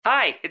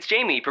Hi, it's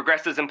Jamie,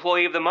 Progressive's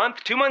Employee of the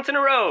Month, 2 months in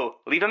a row.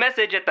 Leave a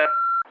message at the...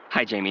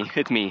 Hi, Jamie.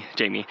 It's me,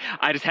 Jamie.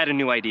 I just had a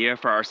new idea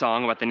for our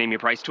song about the Name Your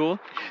Price tool.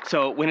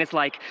 So when it's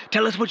like,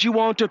 tell us what you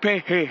want to pay,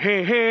 hey,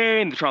 hey, hey,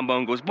 and the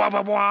trombone goes, blah,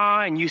 blah,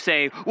 blah, and you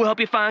say, we'll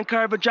help you find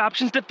coverage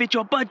options to fit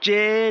your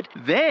budget.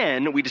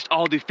 Then we just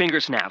all do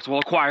finger snaps while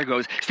a choir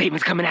goes,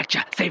 statements coming at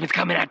ya, statements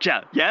coming at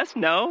ya. Yes?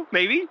 No?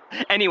 Maybe?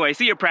 Anyway,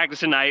 see you at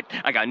practice tonight.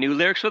 I got new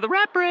lyrics for the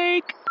rap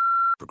break.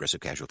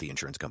 Progressive Casualty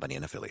Insurance Company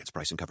and Affiliates.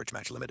 Price and coverage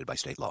match limited by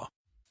state law.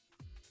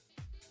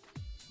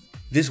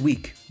 This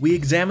week, we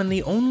examine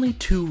the only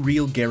two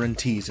real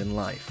guarantees in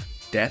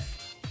life,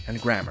 death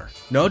and grammar.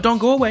 No, don't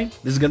go away.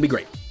 This is going to be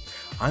great.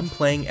 I'm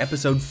playing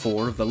episode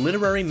 4 of the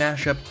literary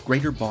mashup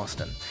Greater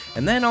Boston,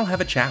 and then I'll have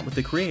a chat with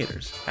the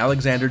creators,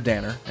 Alexander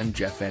Danner and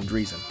Jeff Van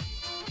Dreason.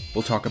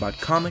 We'll talk about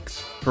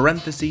comics,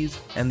 parentheses,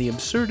 and the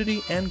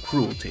absurdity and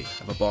cruelty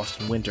of a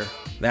Boston winter.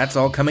 That's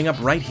all coming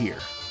up right here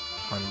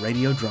on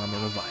Radio Drama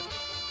Revival.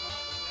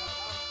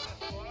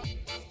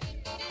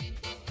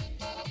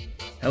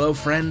 Hello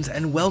friends,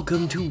 and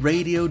welcome to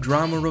Radio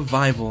Drama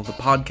Revival, the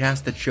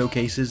podcast that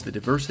showcases the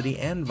diversity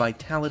and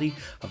vitality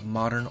of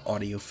modern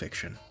audio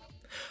fiction.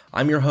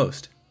 I'm your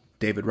host,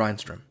 David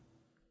Reinstrom.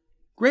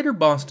 Greater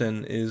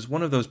Boston is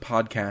one of those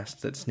podcasts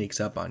that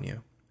sneaks up on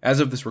you. As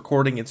of this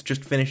recording, it's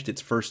just finished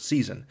its first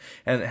season,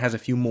 and it has a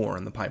few more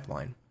in the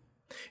pipeline.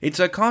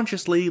 It's a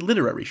consciously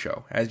literary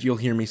show, as you'll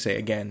hear me say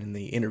again in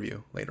the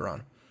interview later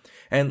on.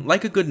 And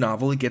like a good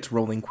novel, it gets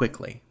rolling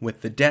quickly,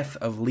 with the death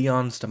of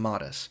Leon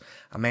Stamatis,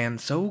 a man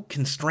so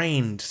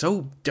constrained,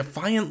 so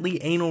defiantly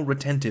anal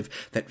retentive,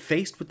 that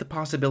faced with the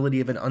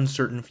possibility of an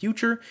uncertain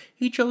future,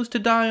 he chose to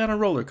die on a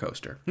roller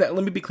coaster. Now,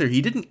 let me be clear,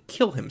 he didn't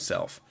kill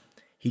himself.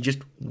 He just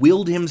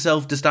willed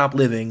himself to stop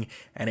living,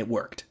 and it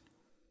worked.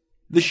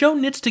 The show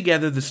knits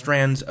together the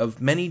strands of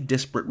many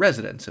disparate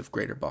residents of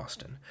Greater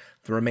Boston.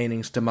 The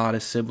remaining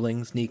Stamatis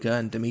siblings, Nika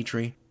and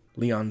Dimitri,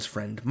 Leon's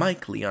friend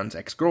Mike, Leon's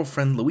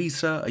ex-girlfriend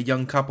Louisa, a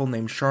young couple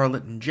named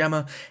Charlotte and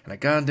Gemma, and a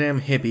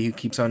goddamn hippie who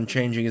keeps on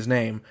changing his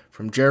name,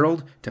 from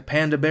Gerald to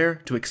Panda Bear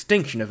to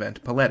Extinction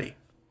Event Paletti.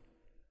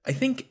 I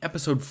think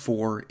episode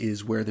 4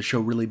 is where the show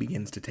really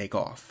begins to take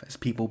off, as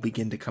people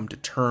begin to come to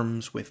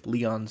terms with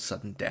Leon's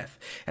sudden death,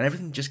 and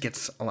everything just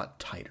gets a lot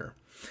tighter.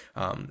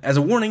 As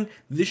a warning,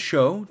 this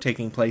show,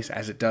 taking place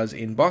as it does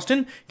in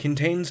Boston,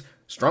 contains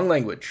strong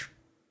language.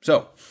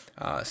 So,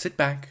 sit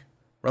back,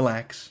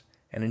 relax,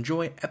 and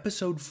enjoy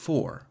episode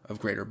 4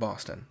 of Greater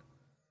Boston,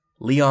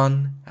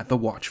 Leon at the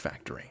Watch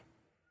Factory.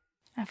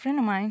 A friend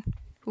of mine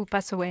who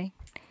passed away.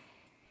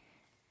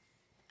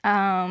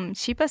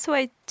 She passed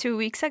away 2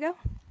 weeks ago.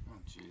 Oh,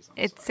 geez,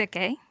 it's sorry.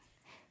 Okay.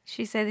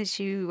 She said that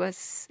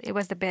it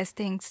was the best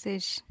things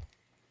that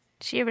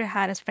she ever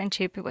had as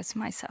friendship. It was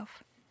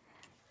myself.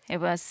 That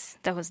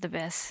was the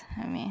best.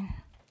 I mean,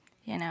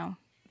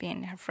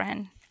 being her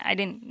friend. I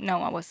didn't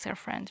know I was her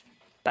friend,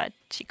 but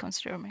she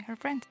considered me her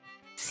friend.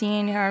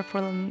 Seeing her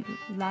for the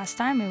last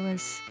time, it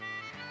was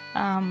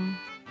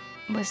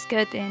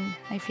good, and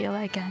I feel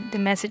like the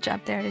message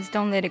up there is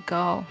don't let it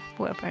go.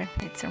 Whoever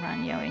it's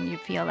around you and you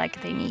feel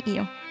like they need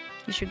you,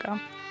 you should go.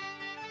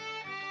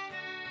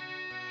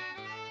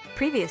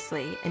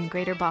 Previously in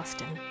Greater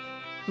Boston.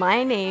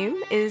 My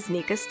name is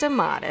Nika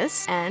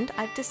Stamatis, and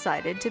I've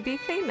decided to be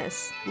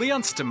famous.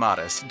 Leon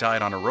Stamatis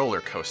died on a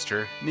roller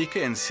coaster.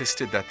 Nika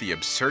insisted that the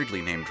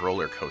absurdly named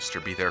roller coaster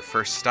be their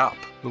first stop.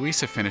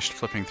 Louisa finished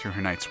flipping through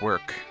her night's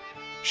work.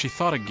 She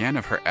thought again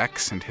of her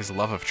ex and his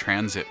love of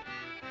transit,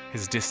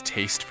 his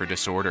distaste for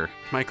disorder.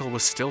 Michael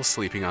was still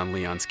sleeping on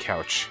Leon's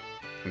couch,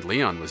 and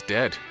Leon was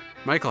dead.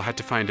 Michael had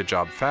to find a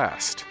job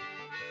fast.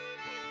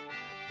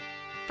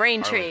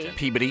 Braintree. Arlington.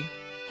 Peabody.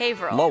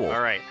 Haverhill. Lowell.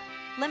 All right.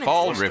 Leominster.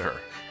 Fall River.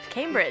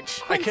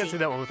 Cambridge. I can't say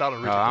that one without a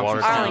rigid I'm water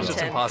from sound. Arlington.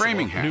 It's impossible.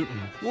 Framingham.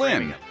 Newton.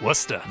 Lynn.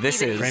 Worcester.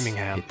 This is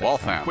Framingham.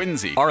 Waltham.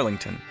 Quincy.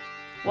 Arlington.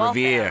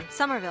 Waltham. Revere.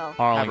 Somerville.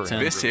 Arlington.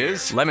 This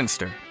is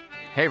Leominster.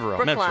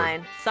 Haverhill.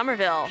 Brookline.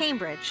 Somerville.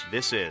 Cambridge.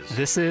 This is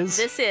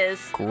This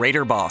is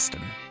Greater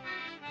Boston.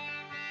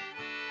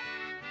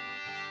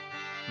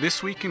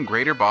 This week in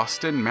Greater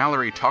Boston,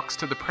 Mallory talks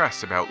to the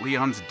press about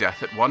Leon's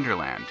death at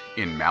Wonderland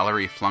in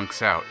Mallory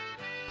Flunks Out.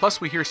 Plus,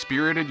 we hear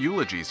spirited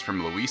eulogies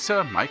from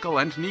Louisa, Michael,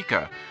 and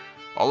Nika.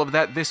 All of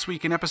that this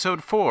week in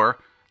episode 4,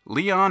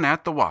 Leon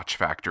at the Watch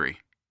Factory.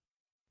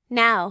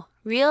 Now,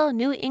 real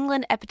New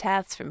England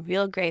epitaphs from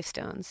real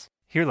gravestones.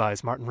 Here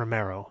lies Martin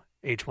Romero,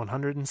 age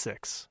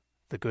 106.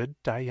 The good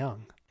die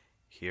young.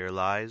 Here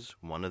lies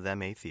one of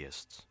them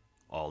atheists,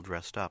 all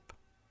dressed up.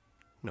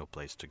 No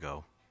place to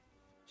go.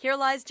 Here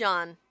lies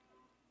John.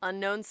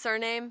 Unknown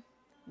surname,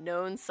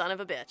 known son of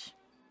a bitch.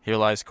 Here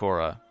lies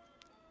Cora.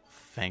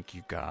 Thank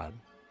you, God.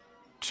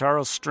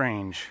 Charles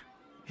Strange.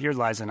 Here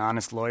lies an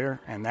honest lawyer,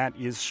 and that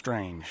is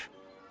strange.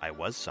 I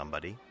was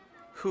somebody.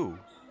 Who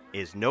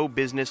is no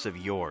business of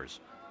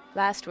yours.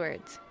 Last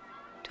words.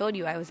 Told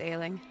you I was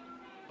ailing.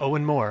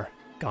 Owen Moore,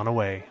 gone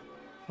away.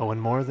 Owen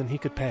more than he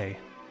could pay.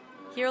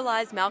 Here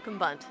lies Malcolm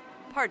Bunt.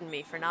 Pardon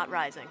me for not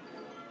rising.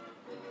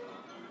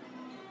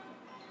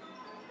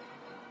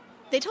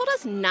 They told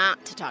us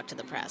not to talk to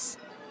the press.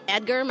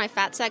 Edgar, my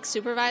fat sack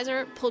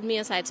supervisor, pulled me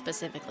aside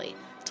specifically.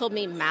 Told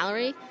me,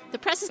 Mallory, the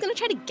press is going to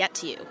try to get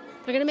to you.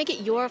 They're going to make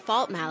it your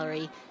fault,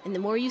 Mallory, and the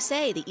more you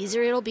say, the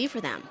easier it'll be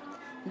for them.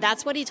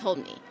 That's what he told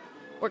me.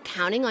 We're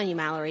counting on you,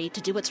 Mallory,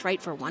 to do what's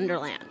right for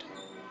Wonderland.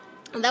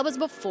 And that was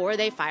before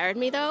they fired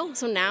me, though,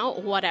 so now,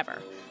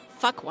 whatever.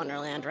 Fuck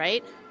Wonderland,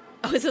 right?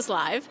 Oh, is this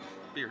live?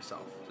 Be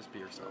yourself. Just be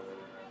yourself.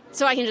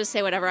 So I can just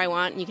say whatever I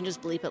want and you can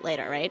just bleep it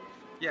later, right?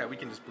 Yeah, we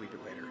can just bleep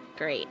it later.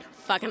 Great.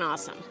 Fucking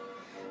awesome.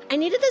 I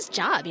needed this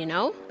job, you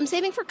know? I'm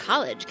saving for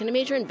college. Gonna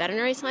major in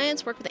veterinary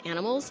science, work with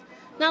animals.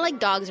 Not like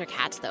dogs or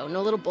cats, though.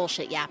 No little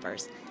bullshit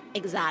yappers.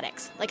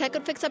 Exotics. Like I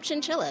could fix up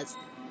chinchillas.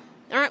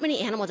 There aren't many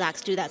animal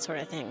docs do that sort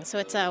of thing, so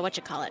it's, an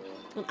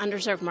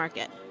underserved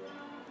market.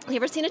 You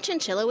ever seen a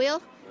chinchilla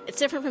wheel? It's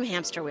different from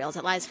hamster wheels.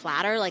 It lies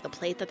flatter, like a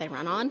plate that they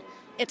run on.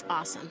 It's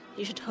awesome.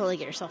 You should totally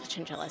get yourself a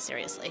chinchilla,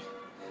 seriously.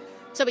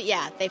 But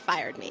yeah, they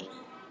fired me.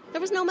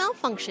 There was no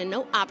malfunction,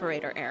 no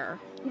operator error.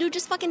 Dude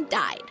just fucking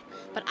died.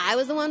 But I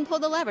was the one who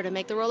pulled the lever to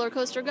make the roller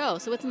coaster go,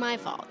 so it's my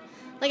fault.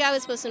 Like I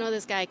was supposed to know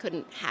this guy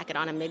couldn't hack it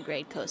on a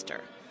mid-grade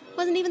coaster. It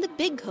wasn't even the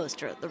big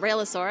coaster, the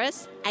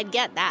Railosaurus. I'd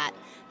get that.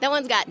 That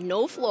one's got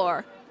no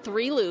floor,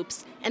 3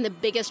 loops, and the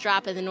biggest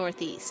drop in the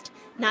Northeast.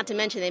 Not to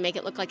mention they make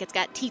it look like it's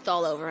got teeth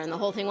all over and the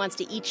whole thing wants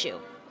to eat you.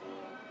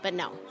 But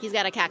no, he's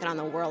got to cack it on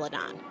the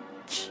Whirlodon.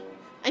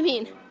 I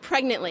mean,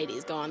 pregnant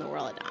ladies go on the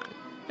Whirlodon.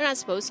 They're not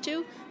supposed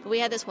to, but we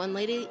had this one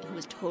lady who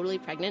was totally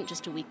pregnant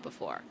just a week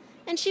before.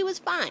 And she was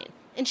fine.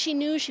 And she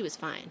knew she was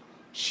fine.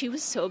 She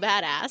was so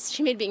badass,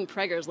 she made being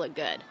preggers look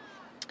good.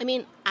 I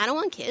mean, I don't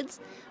want kids,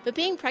 but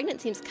being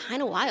pregnant seems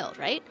kind of wild,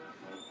 right?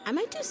 I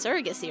might do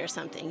surrogacy or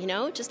something,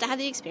 just to have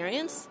the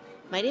experience.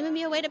 Might even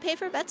be a way to pay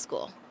for vet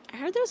school. I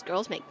heard those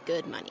girls make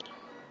good money.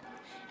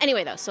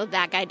 Anyway, though, so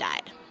that guy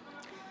died.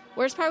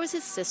 Worst part was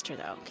his sister,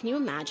 though. Can you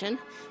imagine?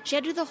 She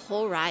had to do the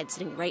whole ride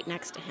sitting right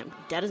next to him,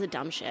 dead as a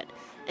dumb shit,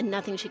 and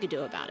nothing she could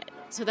do about it.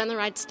 So then the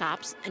ride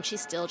stops, and she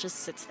still just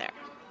sits there.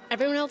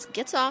 Everyone else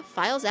gets off,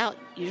 files out,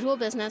 usual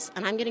business,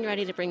 and I'm getting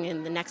ready to bring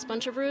in the next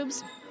bunch of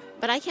rubes.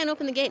 But I can't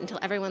open the gate until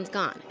everyone's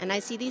gone, and I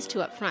see these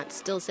 2 up front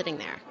still sitting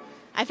there.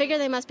 I figure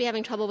they must be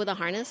having trouble with the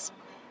harness.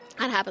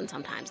 That happens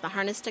sometimes. The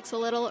harness sticks a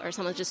little, or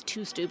someone's just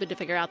too stupid to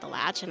figure out the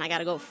latch, and I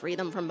gotta go free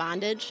them from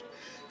bondage.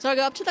 So I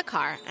go up to the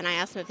car, and I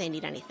ask them if they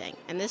need anything,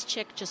 and this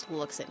chick just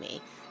looks at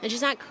me. And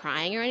she's not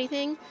crying or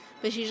anything,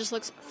 but she just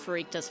looks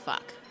freaked as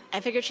fuck. I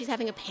figured she's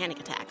having a panic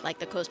attack, like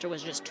the coaster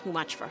was just too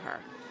much for her.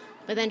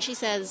 But then she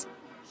says,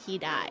 he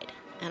died.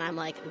 And I'm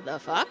like, the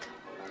fuck?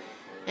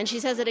 And she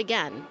says it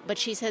again, but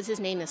she says his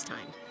name this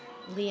time.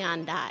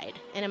 Leon died.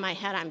 And in my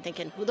head, I'm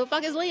thinking, who the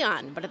fuck is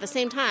Leon? But at the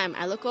same time,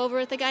 I look over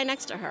at the guy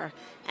next to her,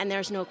 and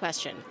there's no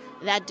question.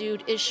 That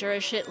dude is sure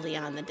as shit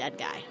Leon, the dead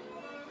guy.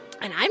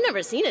 And I've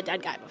never seen a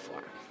dead guy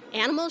before.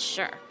 Animals,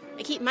 sure.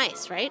 I keep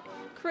mice, right?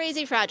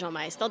 Crazy fragile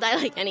mice. They'll die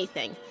like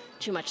anything.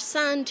 Too much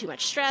sun, too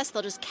much stress,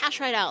 they'll just cash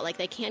right out like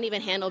they can't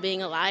even handle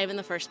being alive in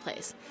the first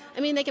place.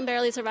 I mean, they can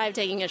barely survive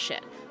taking a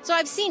shit. So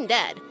I've seen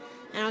dead.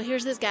 And now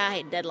here's this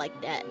guy, dead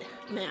like dead.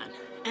 Man.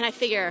 And I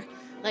figure,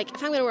 if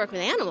I'm going to work with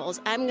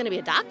animals, I'm going to be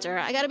a doctor,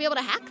 I got to be able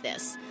to hack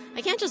this.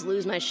 I can't just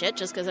lose my shit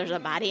just because there's a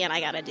body and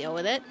I got to deal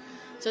with it.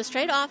 So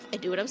straight off, I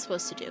do what I'm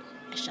supposed to do.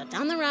 I shut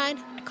down the ride,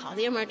 I call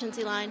the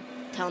emergency line,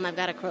 tell him I've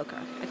got a croaker.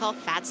 I call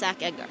Fat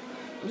Sack Edgar.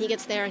 And he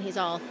gets there and he's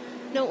all,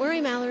 don't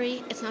worry,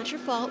 Mallory, it's not your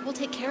fault, we'll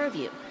take care of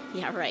you.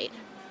 Yeah, right.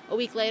 A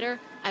week later,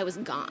 I was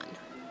gone.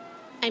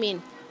 I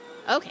mean,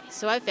 okay,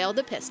 so I failed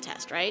the piss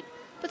test, right?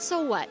 But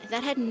so what?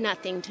 That had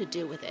nothing to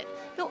do with it.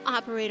 No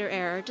operator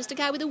error, just a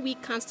guy with a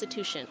weak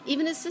constitution.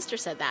 Even his sister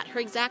said that, her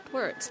exact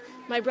words.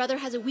 My brother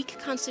has a weak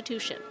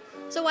constitution.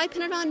 So why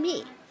pin it on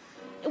me?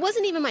 It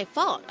wasn't even my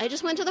fault. I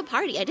just went to the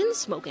party. I didn't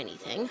smoke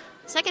anything.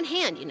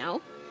 Secondhand,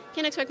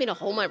 Can't expect me to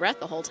hold my breath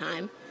the whole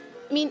time.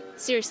 I mean,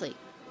 seriously,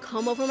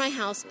 come over my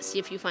house, see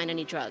if you find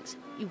any drugs.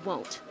 You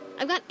won't.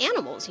 I've got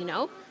animals,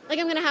 Like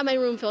I'm going to have my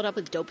room filled up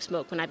with dope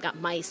smoke when I've got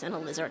mice and a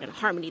lizard and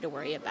Harmony to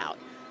worry about.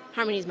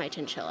 Harmony's my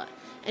chinchilla.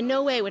 And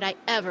no way would I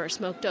ever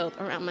smoke dope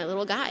around my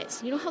little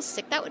guys. You know how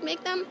sick that would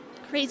make them?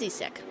 Crazy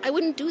sick. I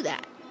wouldn't do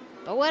that.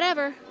 But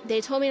whatever. They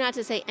told me not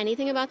to say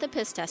anything about the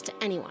piss test to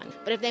anyone.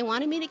 But if they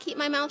wanted me to keep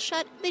my mouth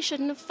shut, they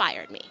shouldn't have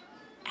fired me.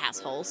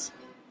 Assholes.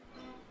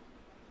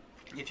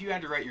 If you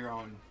had to write your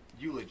own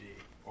eulogy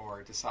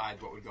or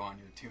decide what would go on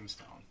your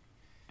tombstone,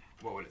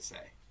 what would it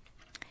say?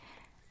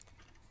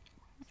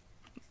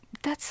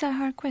 That's a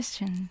hard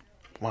question.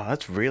 Wow,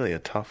 that's really a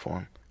tough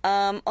one.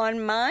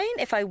 On mine,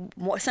 if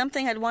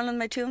something I'd want on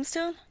my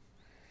tombstone,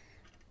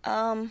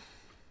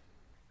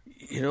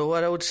 You know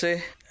what I would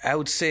say? I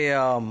would say,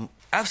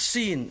 I've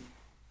seen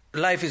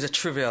life is a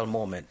trivial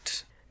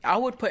moment. I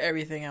would put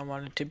everything I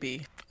wanted to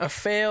be. A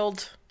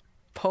failed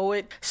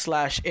poet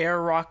 /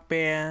 air rock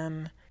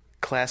band.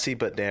 Classy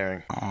but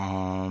daring.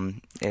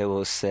 It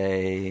will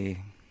say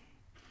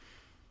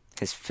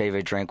his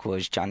favorite drink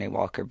was Johnny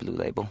Walker Blue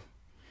Label.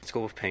 Let's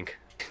go with pink.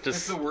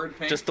 Just the word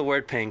pink? Just the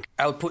word pink.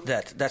 I would put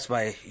that. That's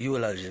my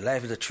eulogy.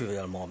 Life is a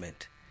trivial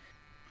moment.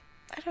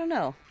 I don't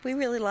know. We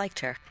really liked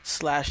her.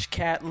 /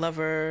 cat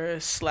lover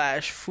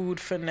 / food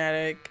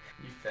fanatic.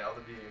 You failed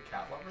to be a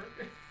cat lover?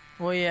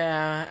 Well,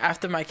 yeah,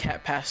 after my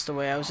cat passed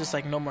away, I was just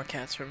like, no more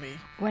cats for me.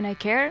 When I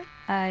care,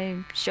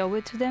 I show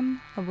it to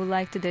them. I would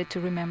like them to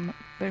remember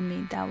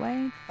me that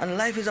way. And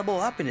life is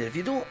about happiness.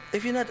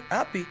 If you're not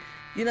happy,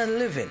 you're not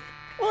living.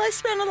 Well, I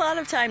spent a lot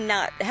of time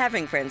not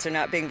having friends or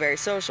not being very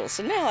social.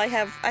 So now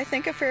I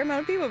think a fair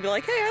amount of people will be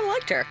like, hey, I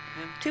liked her.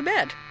 Too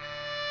bad.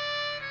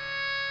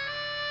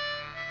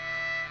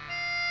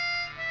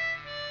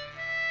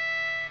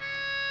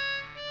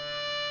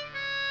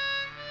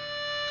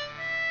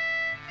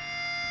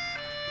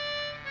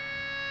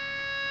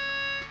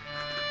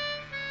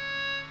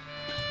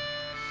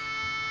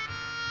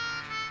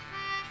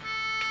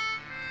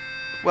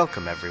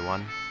 Welcome,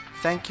 everyone.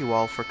 Thank you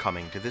all for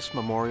coming to this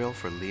memorial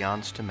for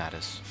Leon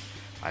Stamatis.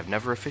 I've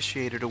never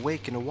officiated a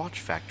wake in a watch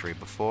factory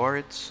before.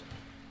 It's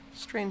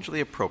strangely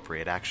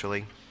appropriate,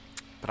 actually.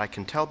 But I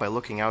can tell by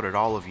looking out at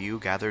all of you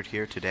gathered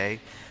here today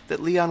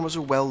that Leon was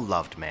a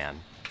well-loved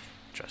man.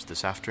 Just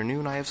this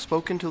afternoon, I have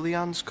spoken to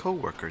Leon's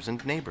co-workers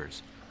and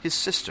neighbors, his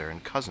sister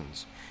and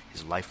cousins,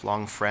 his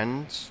lifelong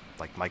friends,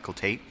 like Michael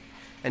Tate,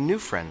 and new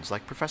friends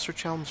like Professor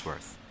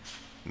Chelmsworth.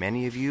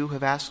 Many of you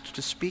have asked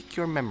to speak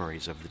your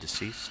memories of the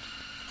deceased.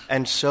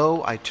 And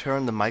so I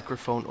turn the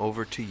microphone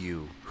over to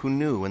you, who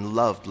knew and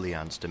loved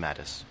Leon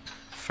Stamatis.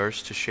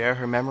 First to share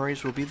her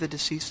memories will be the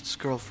deceased's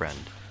girlfriend,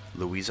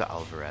 Louisa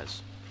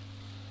Alvarez.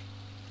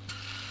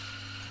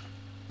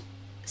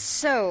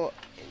 So,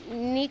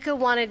 Nika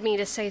wanted me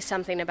to say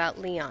something about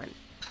Leon.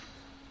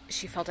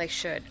 She felt I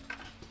should.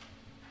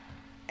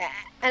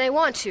 And I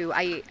want to,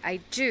 I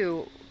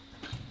do.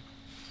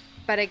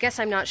 But I guess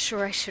I'm not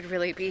sure I should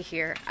really be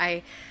here.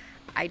 I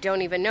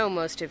don't even know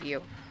most of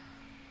you.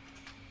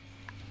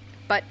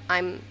 But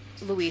I'm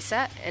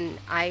Louisa, and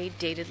I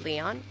dated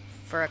Leon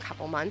for a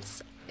couple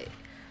months.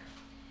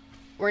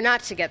 We're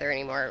not together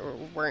anymore, or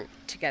weren't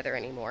together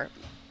anymore.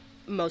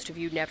 Most of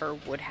you never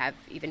would have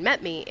even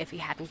met me if he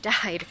hadn't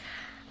died.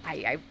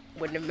 I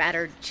wouldn't have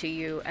mattered to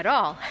you at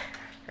all.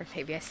 Or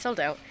maybe I still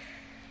don't.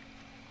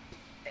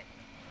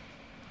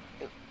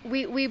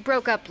 We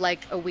broke up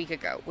like a week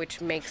ago,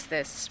 which makes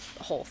this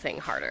whole thing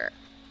harder.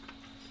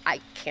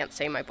 I can't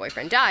say my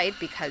boyfriend died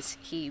because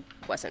he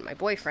wasn't my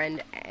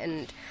boyfriend,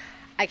 and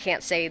I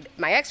can't say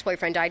my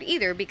ex-boyfriend died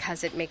either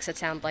because it makes it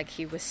sound like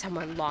he was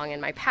someone long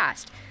in my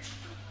past.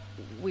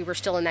 We were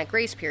still in that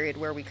grace period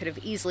where we could have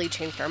easily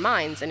changed our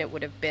minds, and it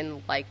would have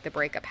been like the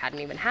breakup hadn't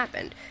even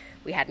happened.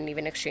 We hadn't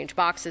even exchanged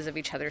boxes of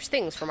each other's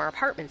things from our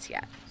apartments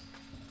yet.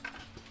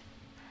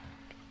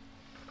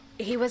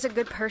 He was a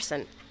good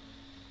person.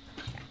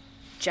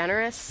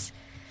 Generous.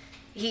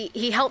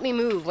 He helped me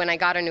move when I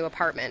got a new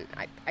apartment.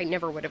 I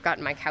never would have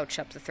gotten my couch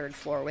up the third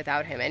floor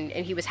without him, and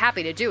he was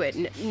happy to do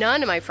it.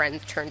 None of my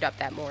friends turned up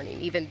that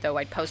morning, even though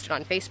I'd posted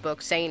on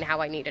Facebook saying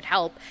how I needed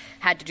help,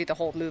 had to do the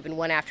whole move in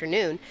one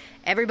afternoon.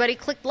 Everybody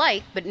clicked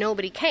like, but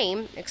nobody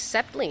came,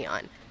 except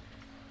Leon.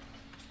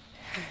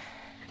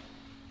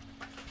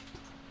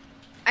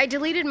 I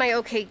deleted my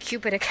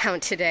OkCupid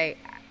account today.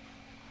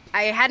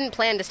 I hadn't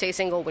planned to stay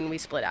single when we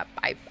split up.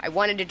 I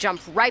wanted to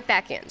jump right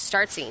back in,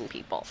 start seeing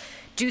people,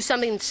 do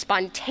something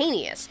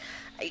spontaneous.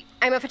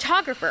 I'm a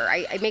photographer.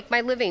 I make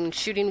my living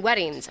shooting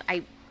weddings.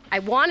 I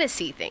want to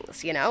see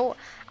things, you know?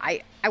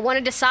 I want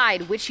to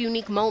decide which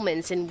unique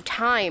moments in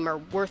time are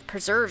worth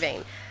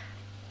preserving.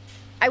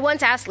 I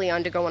once asked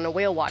Leon to go on a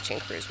whale watching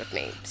cruise with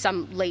me,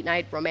 some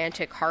late-night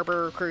romantic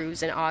harbor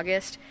cruise in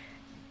August.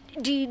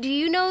 Do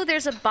you know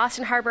there's a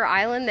Boston Harbor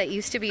island that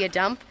used to be a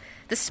dump?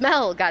 The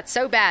smell got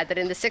so bad that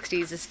in the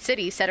 60s the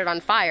city set it on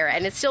fire,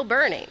 and it's still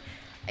burning.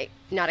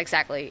 Not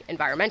exactly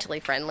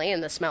environmentally friendly,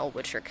 and the smell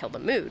would sure kill the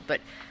mood,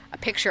 but a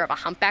picture of a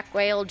humpback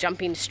whale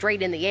jumping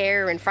straight in the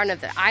air in front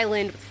of the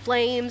island with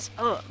flames.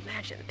 Oh,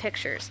 imagine the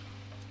pictures.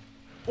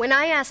 When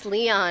I asked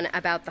Leon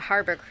about the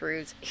harbor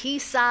cruise, he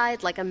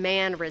sighed like a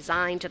man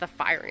resigned to the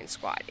firing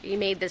squad. He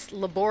made this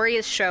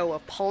laborious show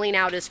of pulling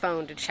out his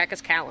phone to check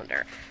his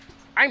calendar.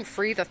 I'm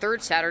free the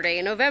third Saturday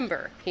in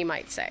November, he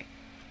might say.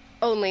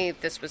 Only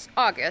this was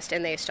August,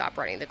 and they stopped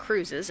running the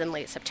cruises in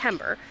late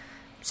September.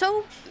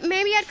 So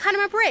maybe I'd cut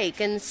him a break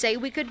and say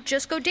we could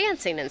just go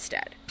dancing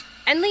instead.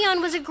 And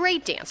Leon was a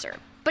great dancer,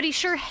 but he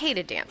sure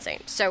hated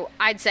dancing. So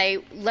I'd say,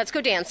 let's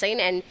go dancing,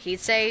 and he'd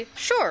say,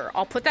 sure,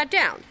 I'll put that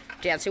down.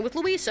 Dancing with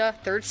Louisa,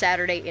 third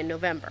Saturday in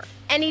November.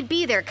 And he'd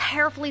be there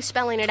carefully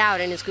spelling it out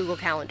in his Google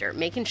Calendar,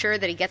 making sure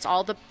that he gets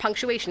all the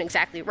punctuation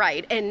exactly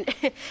right, and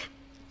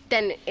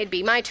then it'd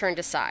be my turn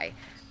to sigh.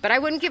 But I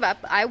wouldn't give up.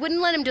 I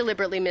wouldn't let him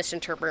deliberately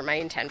misinterpret my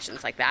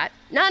intentions like that.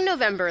 Not in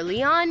November,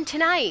 Leon,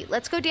 tonight.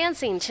 Let's go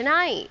dancing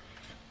tonight.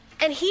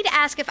 And he'd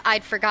ask if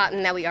I'd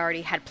forgotten that we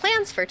already had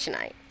plans for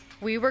tonight.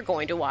 We were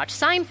going to watch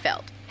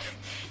Seinfeld.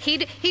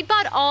 He'd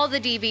bought all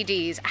the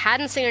DVDs,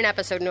 hadn't seen an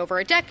episode in over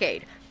a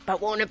decade. But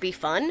won't it be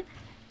fun?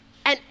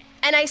 And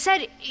I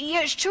said,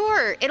 yeah,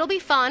 sure, it'll be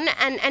fun.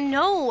 And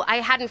no, I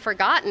hadn't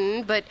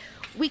forgotten, but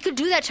we could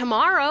do that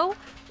tomorrow.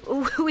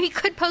 We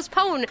could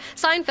postpone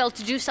Seinfeld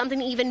to do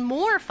something even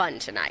more fun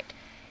tonight.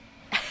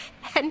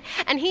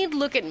 And he'd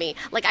look at me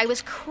like I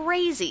was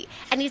crazy,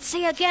 and he'd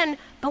say again,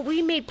 "But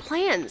we made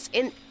plans,"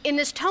 in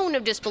this tone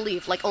of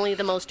disbelief, like only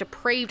the most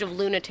depraved of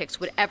lunatics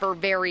would ever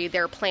vary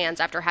their plans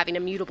after having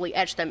immutably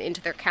etched them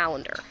into their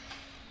calendar.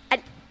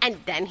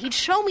 And then he'd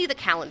show me the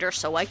calendar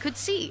so I could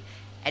see.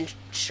 And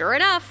sure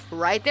enough,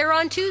 right there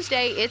on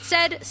Tuesday, it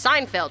said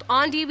Seinfeld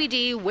on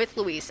DVD with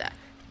Louisa.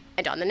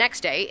 And on the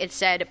next day, it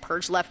said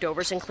Purge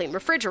Leftovers and Clean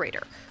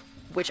Refrigerator,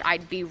 which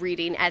I'd be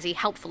reading as he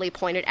helpfully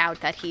pointed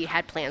out that he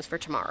had plans for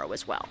tomorrow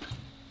as well.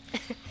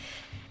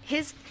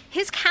 His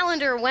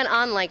calendar went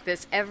on like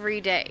this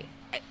every day.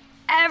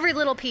 Every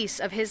little piece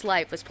of his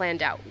life was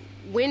planned out.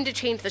 When to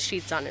change the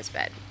sheets on his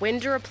bed, when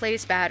to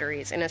replace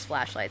batteries in his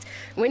flashlights,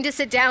 when to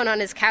sit down on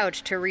his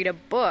couch to read a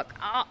book.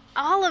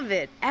 All of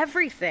it,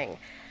 everything.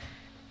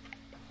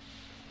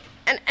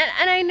 And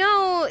I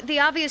know the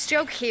obvious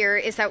joke here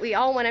is that we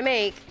all want to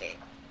make,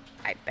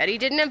 I bet he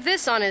didn't have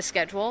this on his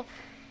schedule.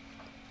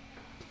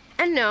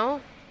 And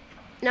no,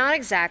 not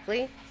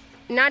exactly.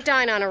 Not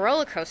dying on a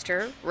roller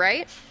coaster,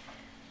 right?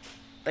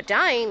 But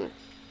dying,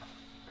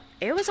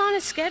 it was on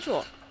his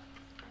schedule.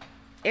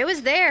 It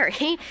was there.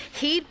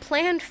 He'd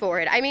planned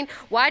for it. I mean,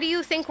 why do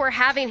you think we're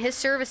having his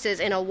services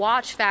in a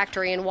watch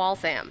factory in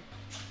Waltham?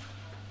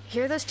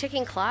 Hear those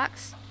ticking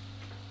clocks?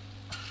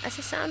 That's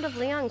the sound of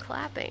Leon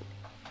clapping.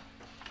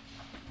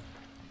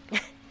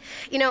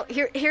 You know,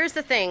 here's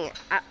the thing.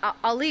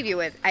 I'll leave you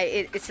with.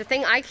 It's the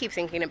thing I keep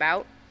thinking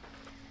about.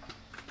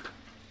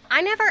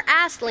 I never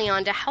asked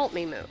Leon to help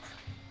me move.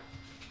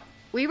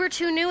 We were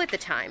too new at the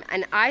time,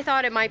 and I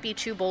thought it might be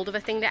too bold of a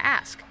thing to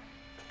ask.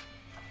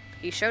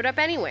 He showed up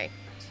anyway.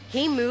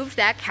 He moved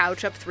that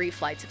couch up 3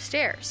 flights of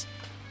stairs.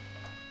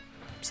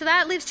 So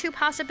that leaves 2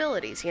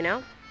 possibilities, you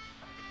know?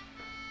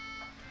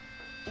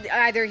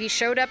 Either he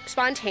showed up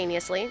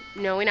spontaneously,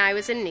 knowing I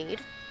was in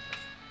need.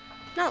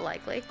 Not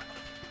likely.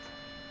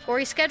 Or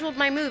he scheduled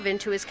my move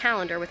into his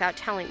calendar without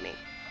telling me.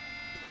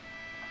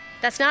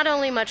 That's not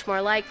only much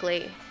more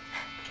likely,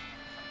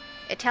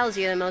 it tells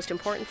you the most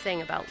important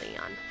thing about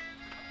Leon.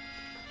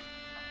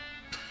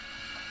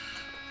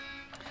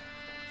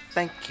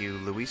 Thank you,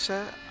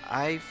 Louisa.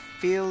 I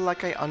feel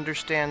like I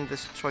understand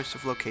this choice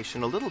of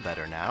location a little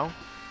better now.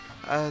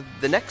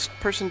 The next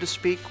person to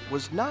speak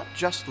was not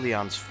just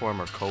Leon's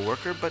former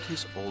co-worker, but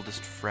his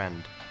oldest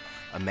friend.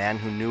 A man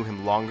who knew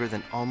him longer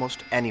than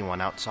almost anyone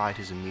outside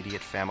his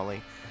immediate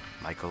family.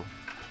 Michael,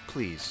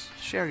 please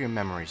share your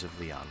memories of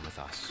Leon with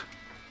us.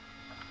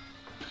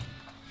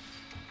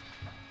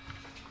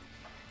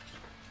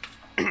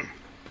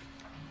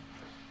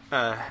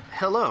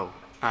 Hello.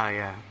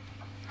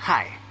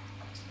 Hi,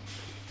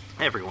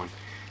 everyone.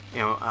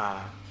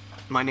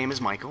 My name is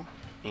Michael,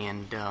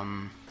 and,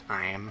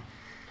 I'm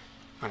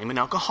an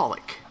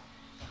alcoholic.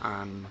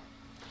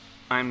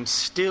 I'm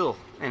still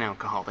an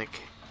alcoholic.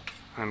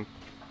 I'm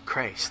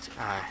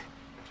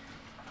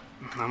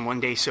 1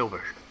 day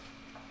sober.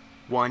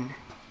 1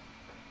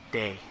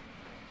 day.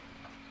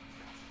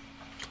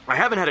 I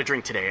haven't had a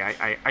drink today.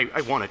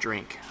 I want a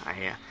drink.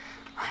 I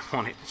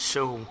want it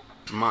so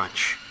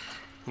much.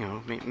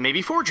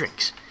 Maybe 4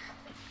 drinks,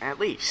 at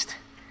least.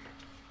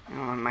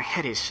 My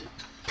head is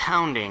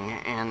pounding,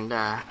 and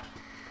a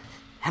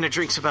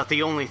drink's about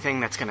the only thing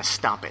that's gonna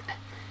stop it.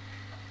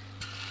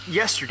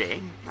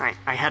 Yesterday,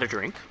 I had a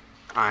drink.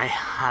 I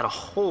had a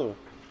whole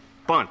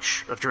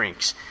bunch of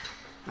drinks.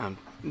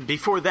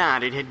 Before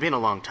that, it had been a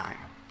long time.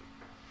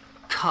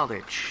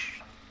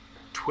 College,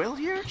 12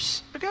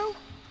 years ago?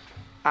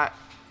 I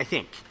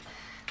think.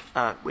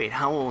 Wait,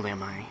 how old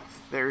am I?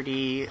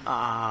 30,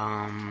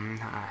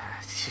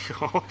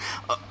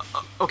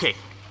 okay.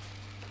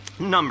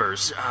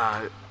 Numbers.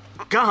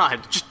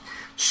 God, just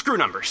screw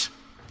numbers.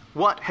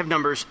 What have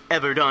numbers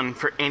ever done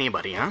for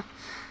anybody, huh?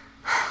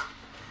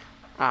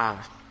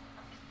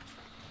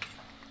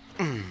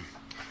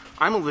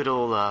 I'm a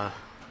little,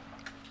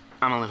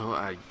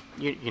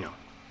 you know.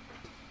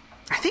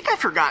 I think I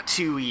forgot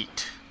to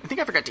eat.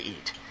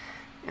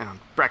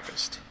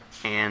 Breakfast.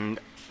 And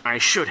I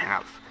should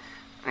have.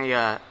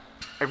 I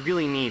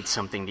really need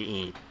something to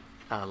eat.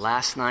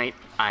 Last night,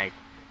 I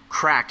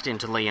cracked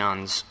into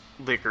Leon's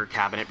liquor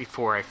cabinet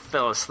before I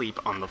fell asleep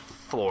on the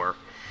floor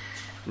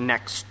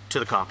next to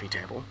the coffee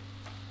table.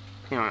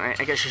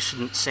 I guess I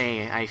shouldn't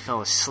say I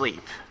fell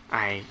asleep.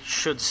 I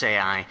should say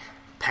I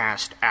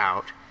passed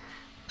out.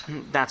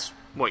 That's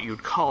what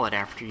you'd call it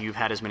after you've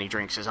had as many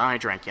drinks as I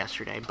drank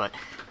yesterday, but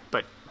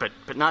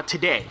not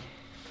today.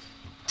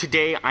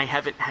 Today I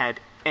haven't had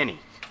any.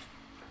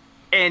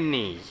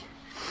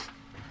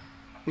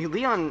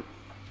 Leon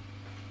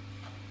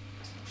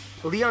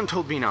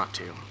told me not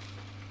to.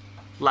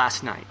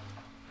 Last night.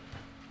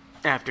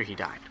 After he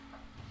died.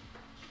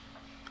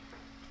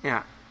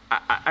 Yeah,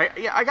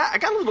 I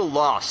got a little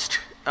lost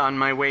on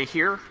my way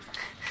here.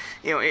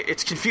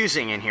 It's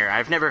confusing in here.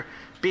 I've never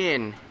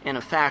been in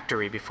a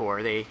factory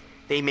before. They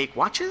make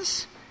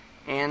watches,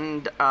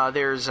 and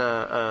there's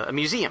a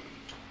museum,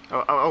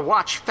 a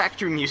watch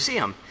factory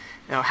museum.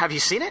 Have you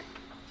seen it?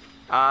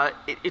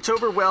 It's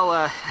over.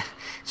 Well,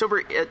 it's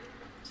over.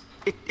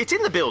 It's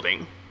in the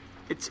building.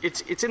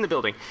 It's in the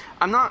building.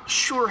 I'm not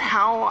sure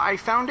how I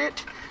found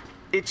it.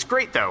 It's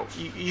great, though.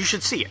 You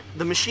should see it.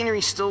 The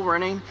machinery's still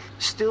running,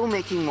 still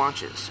making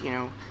watches,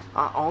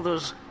 all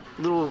those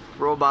little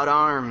robot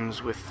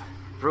arms with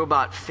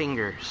robot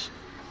fingers.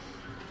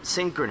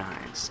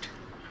 Synchronized.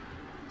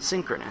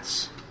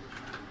 Synchronous.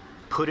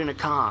 Put in a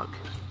cog.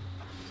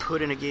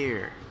 Put in a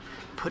gear.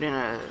 Put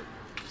in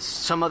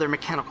some other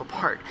mechanical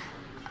part.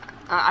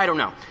 I don't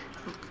know.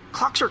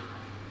 Clocks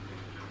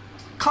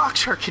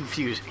are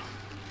confusing.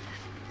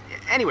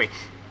 Anyway,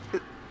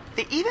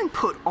 they even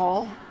put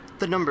all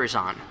the numbers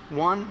on,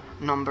 one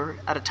number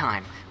at a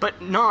time,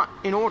 but not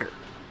in order,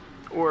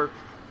 or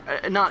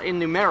not in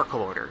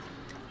numerical order.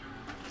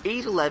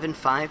 8, 11,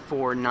 5,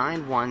 4,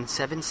 9, 1,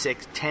 7,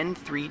 6, 10,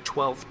 3,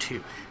 12,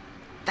 2.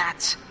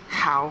 That's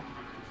how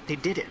they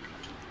did it.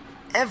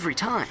 Every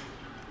time.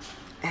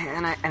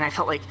 And I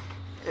felt like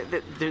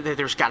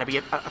there's got to be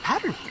a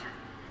pattern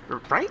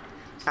here, right?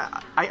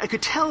 I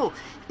could tell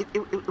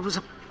it was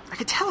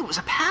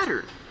a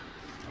pattern,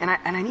 and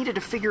I needed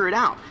to figure it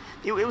out.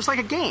 It was like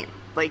a game.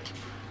 Like,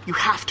 you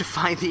have to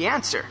find the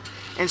answer.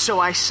 And so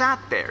I sat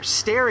there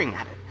staring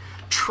at it,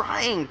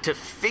 trying to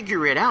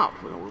figure it out.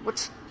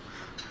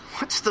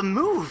 What's the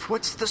move?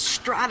 What's the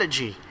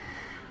strategy?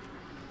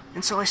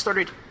 And so I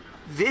started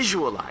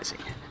visualizing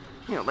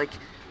it. Like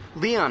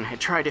Leon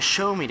had tried to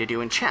show me to do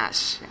in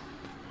chess.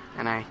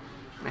 And I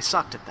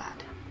sucked at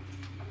that.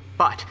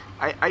 But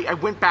I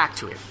went back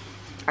to it.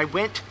 I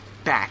went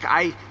back.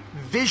 I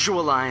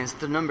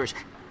visualized the numbers,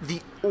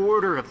 the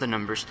order of the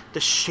numbers, the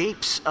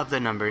shapes of the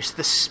numbers,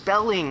 the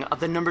spelling of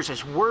the numbers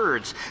as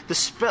words,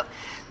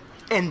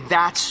 and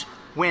that's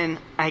when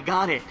I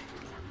got it.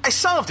 I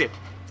solved it.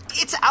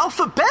 It's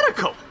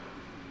alphabetical.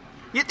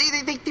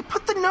 They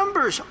put the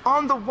numbers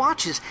on the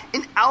watches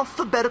in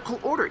alphabetical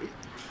order.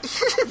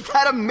 Isn't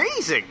that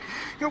amazing?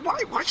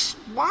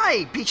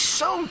 Why be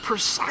so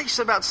precise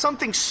about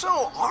something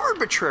so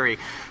arbitrary?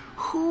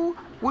 Who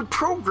would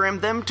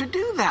program them to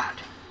do that?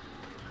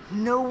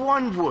 No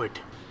one would.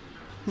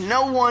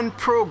 No one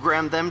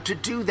programmed them to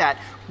do that,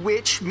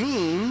 which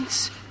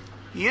means,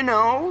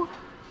 the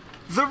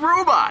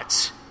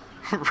robots,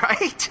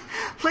 right?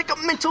 Like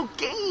a mental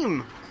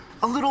game.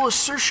 A little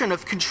assertion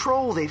of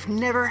control. They've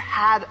never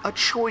had a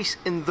choice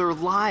in their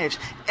lives.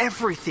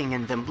 Everything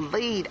in them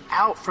laid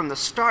out from the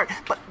start,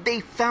 but they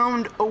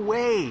found a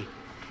way.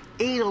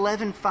 8,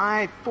 11,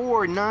 5,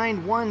 4,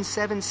 9, 1,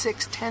 7,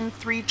 6, 10,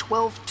 3,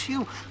 12,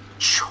 2.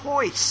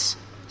 Choice.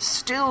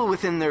 Still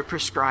within their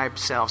prescribed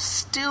selves.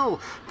 Still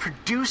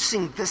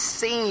producing the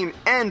same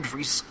end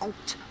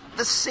result.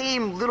 The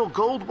same little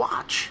gold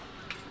watch.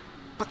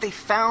 But they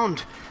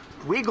found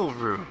wiggle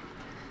room.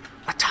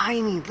 A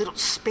tiny little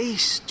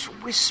space to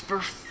whisper,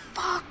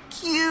 "Fuck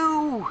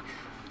you,"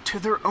 to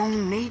their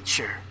own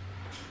nature.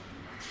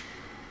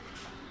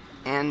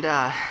 And,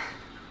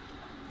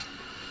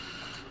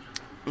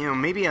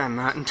 maybe I'm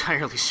not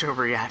entirely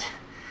sober yet.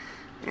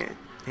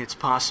 It's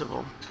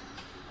possible.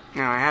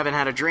 I haven't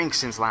had a drink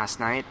since last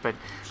night, but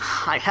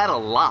I had a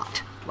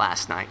lot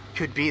last night.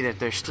 Could be that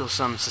there's still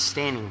some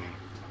sustaining me.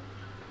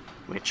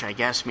 Which I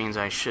guess means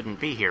I shouldn't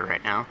be here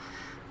right now,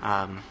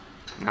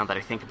 now that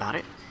I think about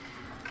it.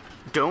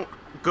 Don't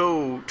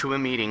go to a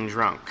meeting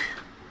drunk.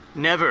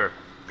 Never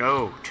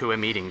go to a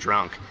meeting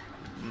drunk.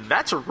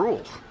 That's a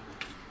rule.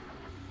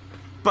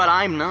 But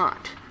I'm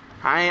not.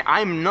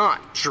 I'm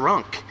not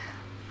drunk.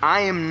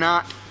 I am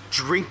not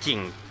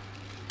drinking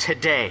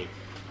today.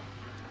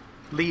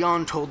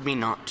 Leon told me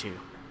not to.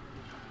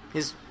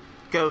 His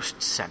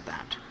ghost said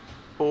that.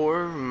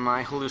 Or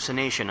my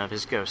hallucination of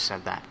his ghost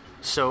said that.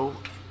 So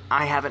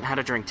I haven't had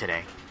a drink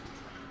today.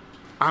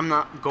 I'm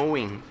not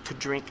going to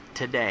drink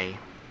today.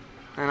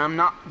 And I'm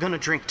not gonna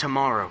drink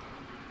tomorrow.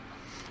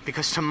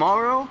 Because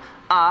tomorrow,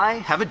 I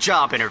have a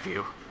job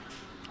interview.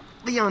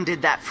 Leon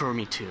did that for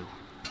me too.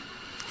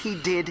 He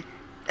did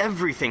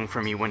everything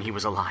for me when he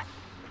was alive.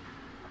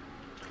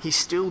 He's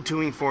still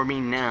doing for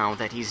me now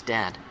that he's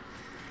dead.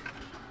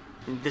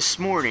 This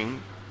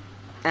morning,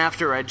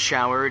 after I'd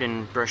showered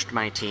and brushed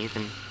my teeth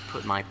and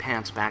put my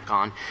pants back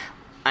on,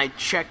 I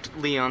checked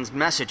Leon's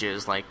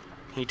messages like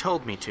he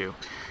told me to,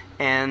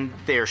 and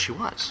there she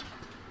was.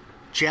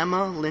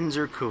 Gemma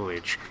Linzer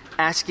Coolidge,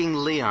 asking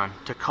Leon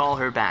to call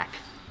her back.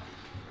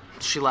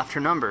 She left her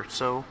number,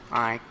 so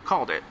I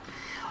called it.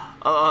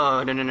 No.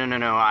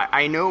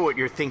 I know what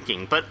you're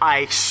thinking, but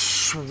I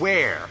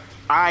swear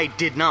I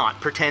did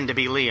not pretend to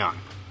be Leon.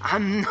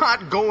 I'm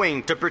not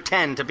going to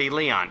pretend to be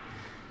Leon.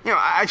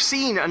 I've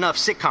seen enough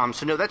sitcoms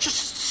to know that's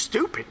just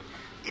stupid.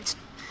 It's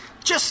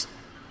just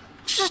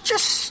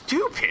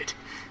stupid.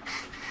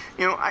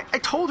 I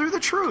told her the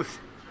truth,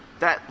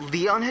 that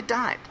Leon had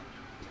died.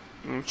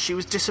 She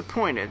was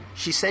disappointed.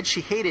 She said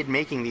she hated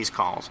making these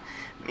calls,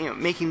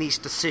 making these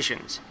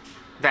decisions,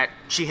 that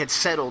she had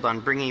settled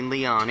on bringing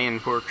Leon in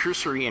for a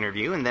cursory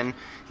interview and then,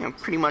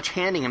 pretty much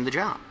handing him the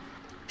job.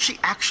 She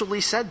actually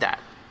said that.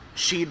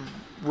 She'd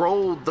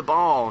rolled the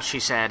ball,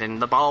 she said,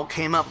 and the ball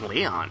came up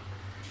Leon.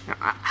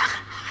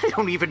 I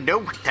don't even know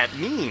what that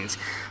means,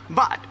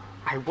 but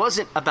I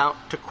wasn't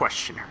about to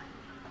question her.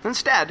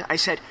 Instead, I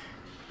said,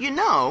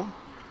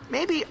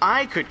 maybe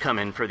I could come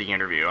in for the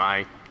interview.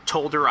 I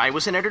told her I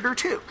was an editor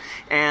too,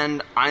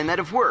 and I'm out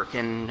of work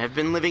and have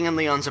been living in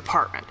Leon's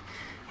apartment.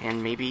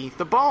 And maybe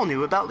the ball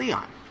knew about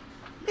Leon.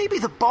 Maybe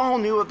the ball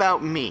knew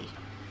about me.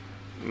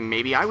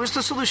 Maybe I was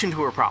the solution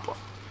to her problem.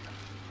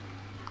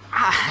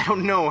 I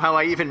don't know how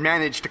I even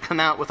managed to come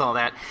out with all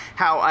that.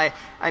 How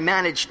I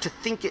managed to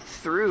think it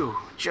through.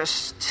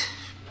 Just,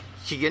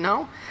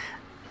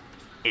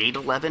 8,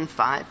 11,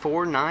 5,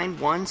 4, 9,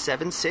 1,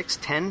 7, 6,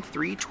 10,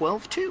 3,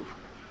 12, 2.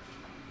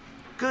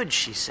 Good,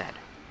 she said.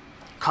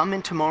 Come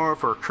in tomorrow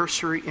for a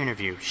cursory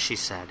interview, she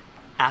said.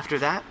 After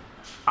that,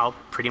 I'll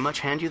pretty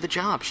much hand you the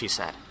job, she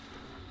said.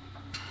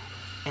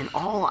 And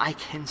all I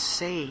can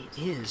say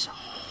is,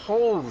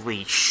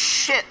 holy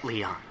shit,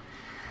 Leon.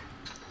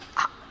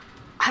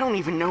 I don't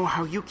even know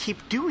how you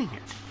keep doing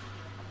it.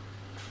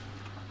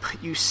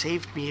 But you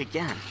saved me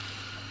again.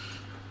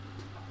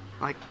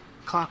 Like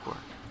clockwork.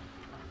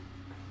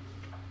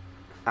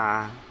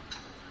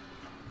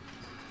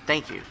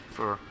 Thank you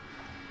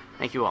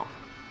all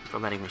for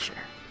letting me share.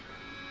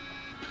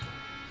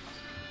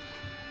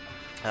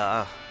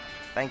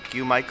 Thank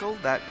you, Michael.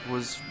 That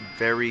was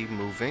very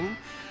moving.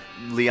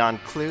 Leon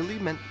clearly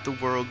meant the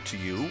world to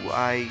you.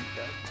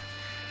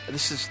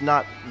 This is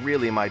not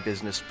really my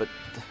business, but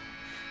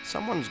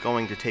someone's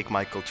going to take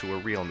Michael to a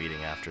real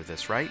meeting after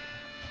this, right?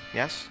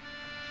 Yes?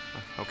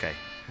 Okay,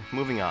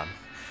 moving on.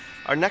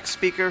 Our next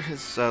speaker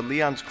is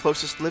Leon's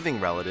closest living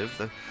relative,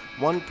 the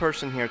one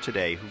person here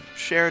today who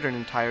shared an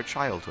entire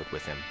childhood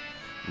with him.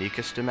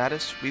 Nika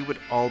Stamatis, we would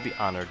all be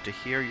honored to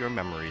hear your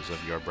memories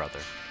of your brother.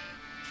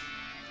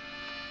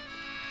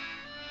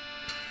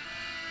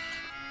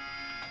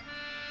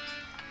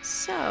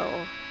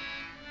 So,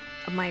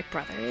 my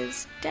brother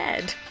is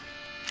dead,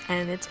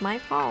 and it's my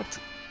fault.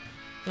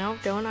 No,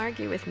 don't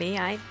argue with me.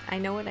 I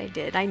know what I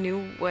did. I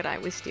knew what I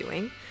was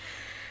doing.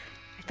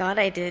 I thought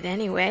I did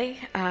anyway.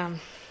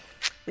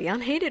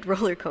 Leon hated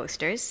roller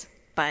coasters,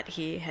 but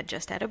he had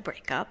just had a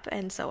breakup,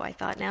 and so I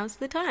thought now's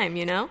the time,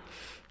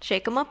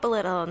 Shake him up a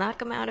little,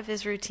 knock him out of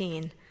his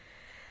routine.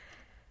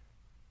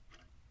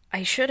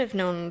 I should have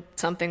known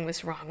something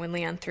was wrong when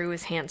Leon threw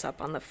his hands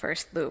up on the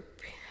first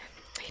loop.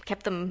 He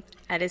kept them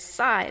at his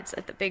sides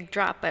at the big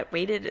drop, but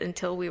waited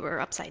until we were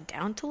upside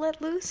down to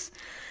let loose.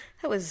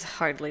 That was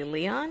hardly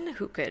Leon,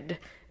 who could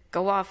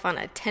go off on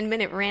a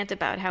 10-minute rant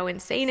about how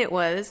insane it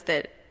was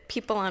that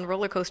people on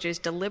roller coasters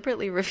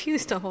deliberately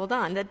refuse to hold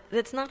on.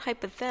 That's not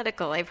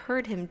hypothetical. I've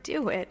heard him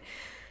do it.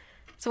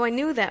 So I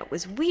knew that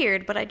was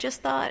weird, but I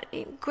just thought,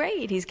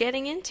 great, he's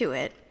getting into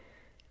it.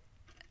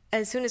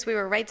 As soon as we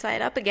were right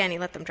side up again, he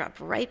let them drop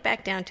right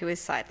back down to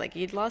his side, like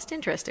he'd lost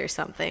interest or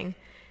something.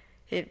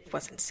 It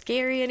wasn't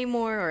scary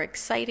anymore or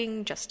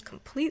exciting, just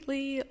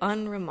completely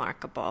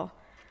unremarkable.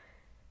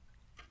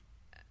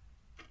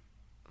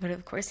 But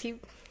of course, he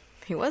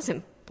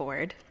wasn't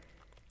bored.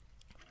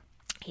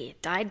 He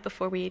had died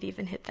before we had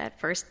even hit that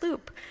first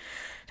loop.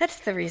 That's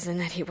the reason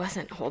that he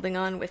wasn't holding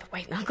on with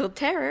white-knuckled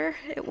terror.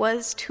 It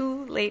was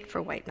too late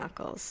for white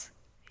knuckles.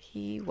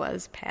 He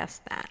was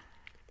past that.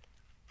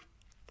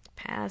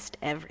 Past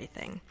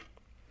everything.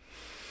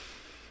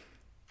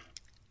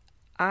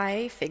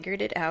 I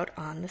figured it out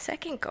on the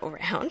second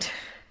go-round.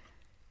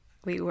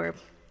 We were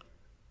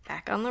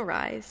back on the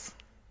rise,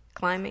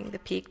 climbing the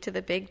peak to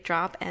the big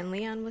drop, and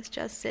Leon was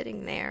just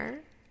sitting there,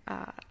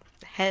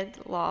 head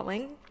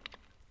lolling,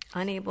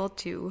 unable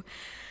to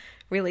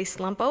really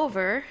slump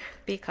over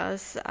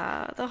because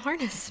the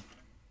harness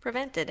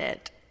prevented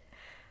it.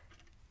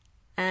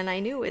 And I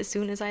knew as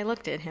soon as I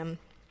looked at him,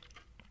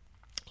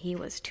 he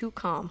was too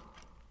calm,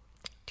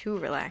 too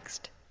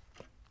relaxed.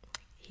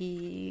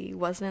 He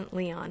wasn't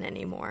Leon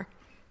anymore.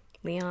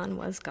 Leon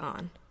was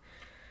gone.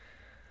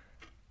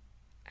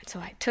 And so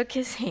I took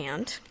his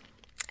hand,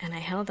 and I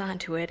held on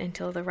to it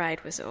until the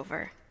ride was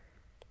over.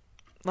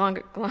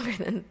 Longer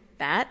than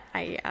that,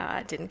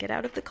 I didn't get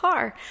out of the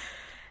car.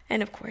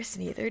 And of course,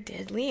 neither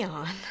did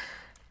Leon.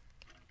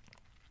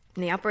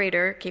 And the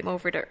operator came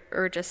over to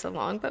urge us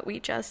along, but we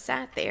just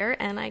sat there,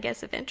 and I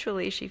guess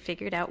eventually she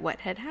figured out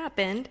what had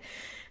happened,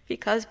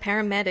 because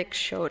paramedics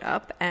showed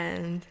up,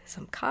 and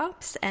some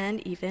cops,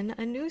 and even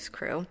a news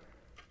crew.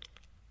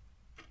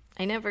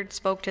 I never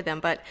spoke to them,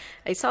 but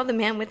I saw the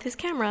man with his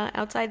camera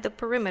outside the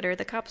perimeter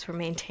the cops were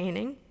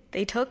maintaining.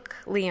 They took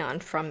Leon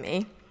from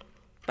me,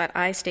 but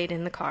I stayed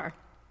in the car.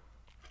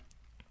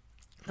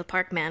 The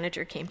park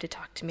manager came to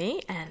talk to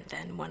me, and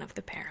then one of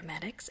the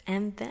paramedics,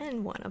 and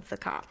then one of the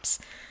cops.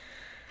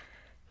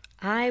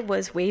 I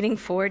was waiting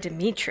for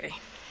Dimitri.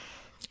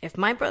 If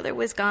my brother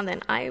was gone,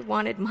 then I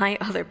wanted my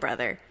other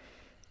brother.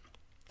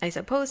 I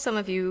suppose some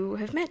of you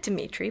have met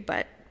Dimitri,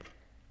 but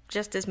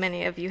just as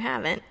many of you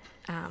haven't.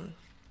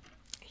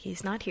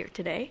 He's not here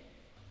today.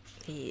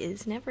 He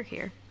is never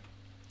here.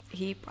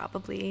 He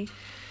probably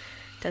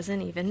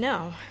doesn't even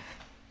know.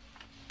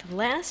 The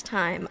last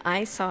time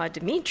I saw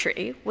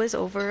Dimitri was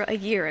over a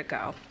year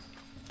ago.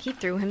 He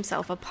threw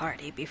himself a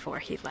party before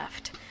he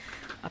left.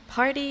 A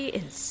party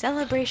in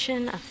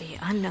celebration of the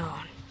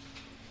unknown.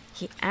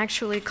 He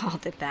actually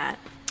called it that.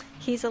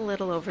 He's a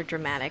little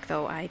overdramatic,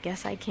 though I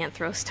guess I can't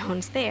throw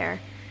stones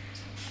there.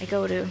 I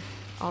go to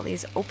all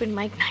these open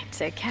mic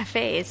nights at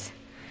cafes.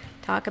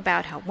 Talk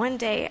about how one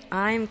day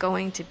I'm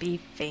going to be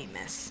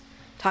famous.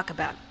 Talk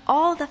about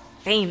all the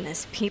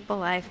famous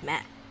people I've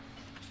met.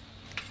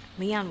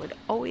 Leon would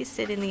always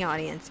sit in the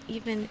audience,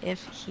 even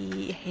if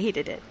he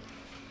hated it.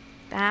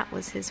 That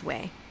was his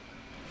way.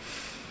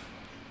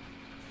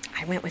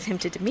 I went with him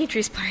to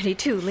Dimitri's party,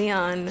 too,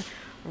 Leon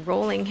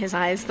rolling his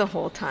eyes the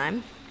whole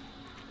time.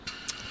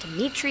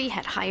 Dimitri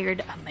had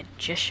hired a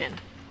magician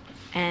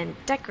and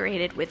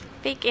decorated with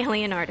fake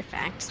alien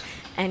artifacts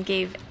and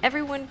gave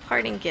everyone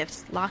parting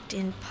gifts locked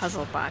in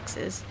puzzle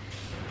boxes.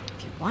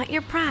 If you want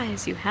your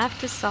prize, you have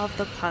to solve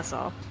the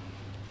puzzle.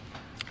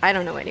 I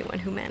don't know anyone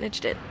who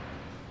managed it.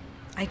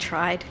 I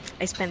tried.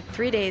 I spent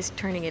 3 days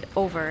turning it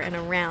over and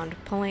around,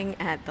 pulling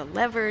at the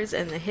levers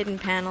and the hidden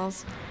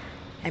panels.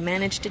 I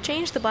managed to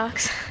change the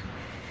box.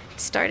 It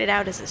started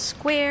out as a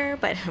square,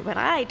 but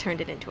I turned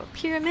it into a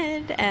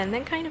pyramid and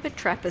then kind of a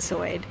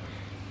trapezoid.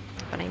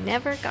 But I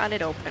never got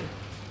it open.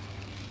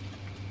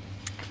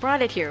 I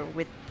brought it here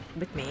with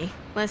me.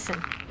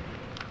 Listen.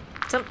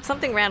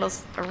 Something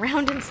rattles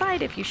around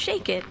inside if you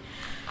shake it.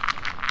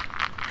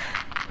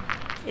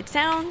 It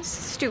sounds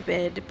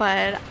stupid,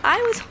 but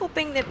I was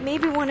hoping that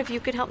maybe one of you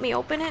could help me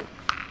open it.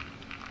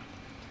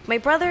 My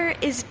brother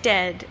is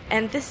dead,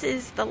 and this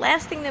is the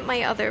last thing that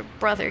my other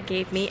brother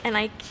gave me, and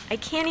I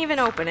can't even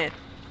open it.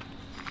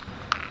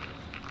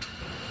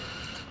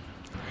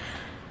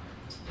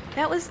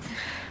 That was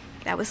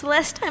the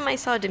last time I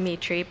saw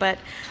Dimitri, but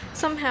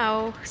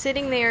somehow,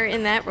 sitting there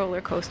in that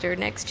roller coaster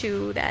next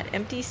to that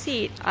empty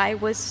seat, I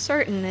was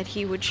certain that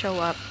he would show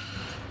up.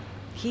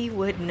 He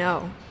would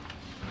know.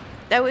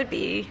 That would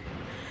be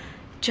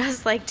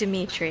just like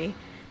Dimitri.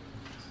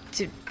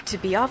 To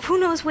be off who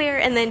knows where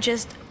and then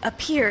just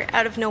appear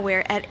out of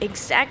nowhere at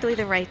exactly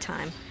the right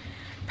time.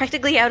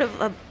 Practically out of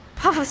a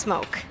puff of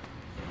smoke.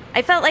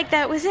 I felt like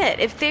that was it.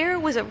 If there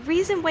was a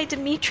reason why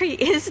Dimitri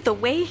is the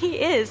way he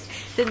is,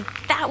 then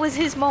that was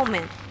his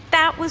moment.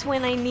 That was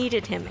when I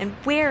needed him and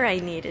where I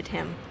needed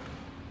him.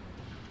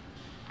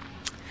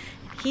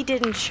 He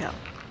didn't show.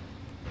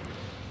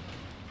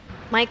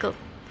 Michael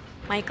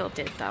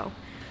did, though.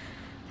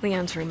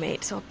 Leon's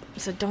roommate, so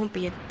don't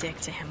be a dick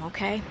to him,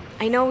 okay?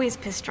 I know he's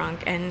pissed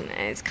drunk, and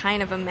it's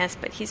kind of a mess,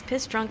 but he's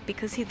pissed drunk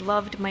because he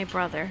loved my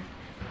brother.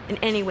 And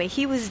anyway,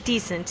 he was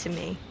decent to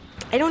me.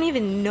 I don't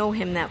even know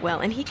him that well,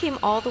 and he came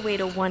all the way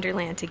to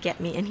Wonderland to get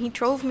me, and he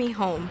drove me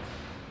home.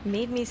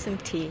 Made me some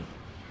tea.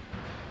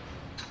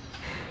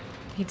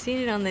 He'd seen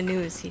it on the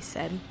news, he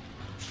said.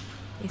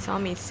 He saw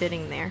me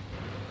sitting there.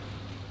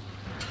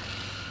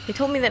 They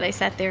told me that I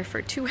sat there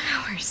for 2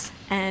 hours,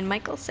 and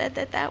Michael said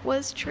that that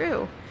was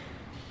true.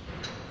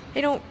 I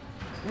don't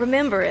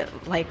remember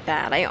it like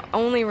that. I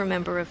only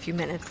remember a few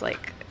minutes,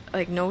 like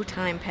no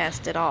time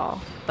passed at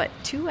all. But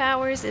 2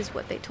 hours is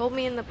what they told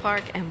me in the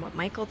park and what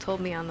Michael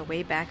told me on the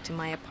way back to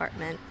my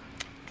apartment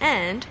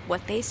and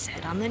what they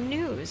said on the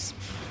news.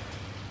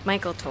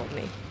 Michael told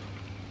me.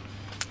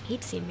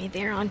 He'd seen me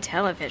there on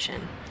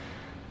television.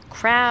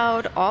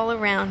 Crowd all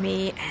around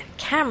me and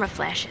camera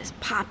flashes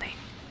popping.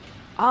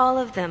 All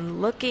of them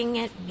looking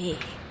at me,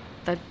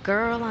 the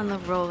girl on the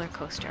roller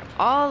coaster,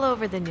 all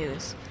over the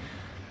news.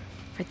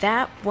 For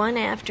that one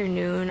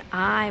afternoon,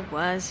 I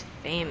was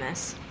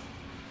famous.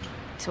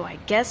 So I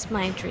guess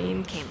my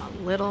dream came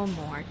a little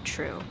more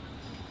true.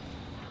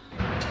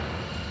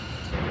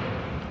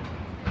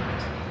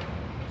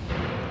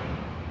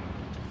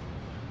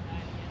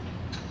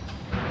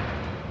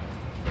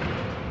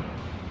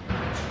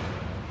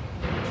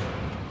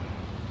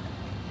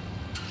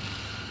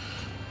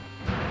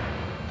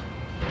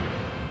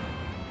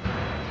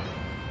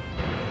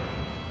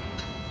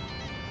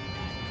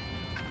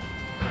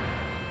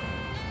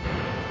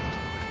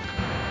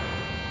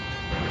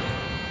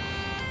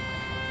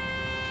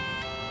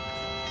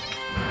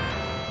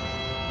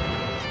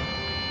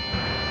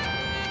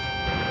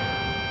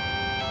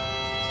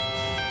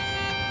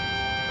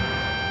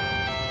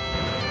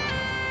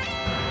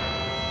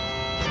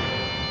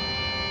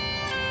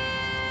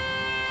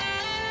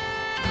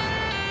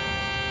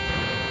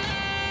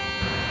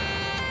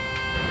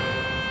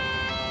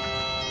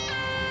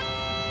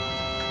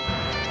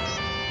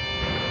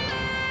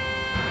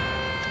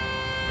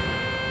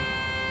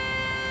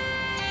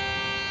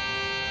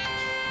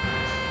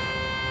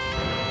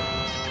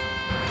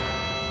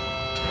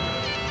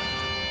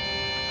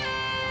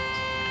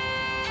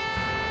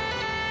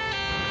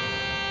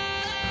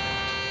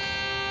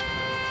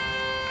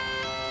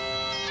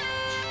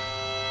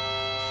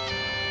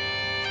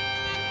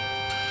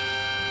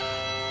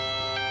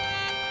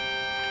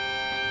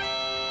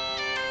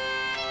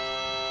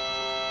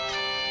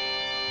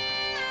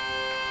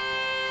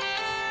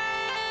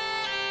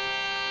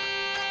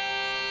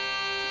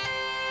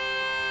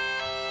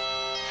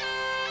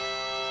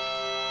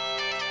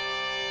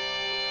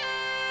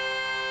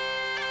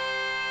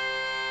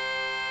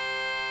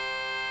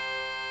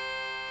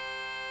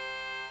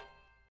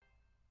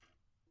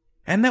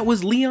 And that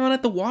was Leon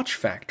at the Watch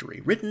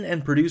Factory, written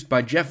and produced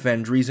by Jeff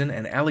Van Dreason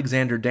and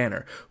Alexander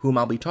Danner, whom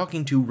I'll be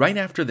talking to right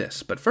after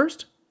this. But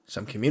first,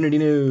 some community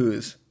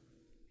news.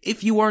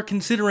 If you are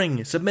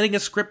considering submitting a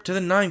script to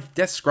the 9th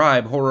Death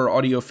Scribe Horror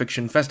Audio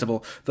Fiction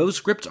Festival, those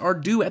scripts are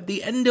due at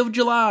the end of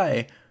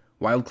July.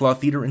 Wildclaw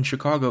Theater in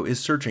Chicago is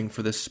searching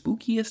for the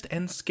spookiest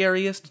and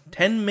scariest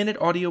 10-minute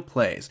audio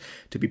plays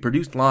to be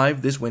produced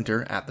live this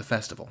winter at the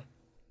festival.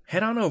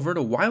 Head on over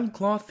to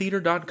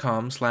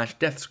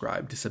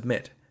wildclawtheater.com/deathscribe to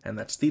submit, and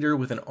that's theater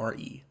with an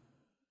R-E.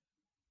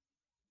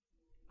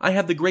 I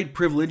had the great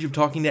privilege of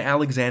talking to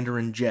Alexander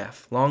and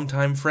Jeff,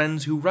 longtime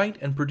friends who write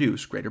and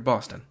produce Greater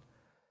Boston.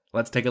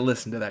 Let's take a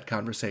listen to that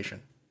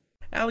conversation.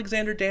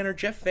 Alexander Danner,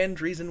 Jeff Van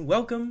Dreason,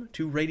 welcome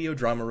to Radio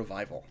Drama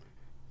Revival.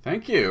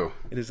 Thank you.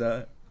 It's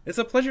a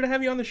pleasure to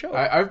have you on the show.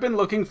 I've been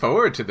looking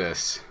forward to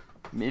this.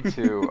 Me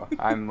too.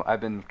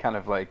 I've been kind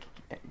of like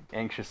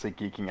anxiously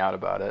geeking out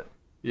about it.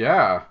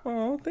 Yeah.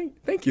 Oh,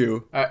 thank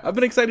you. I've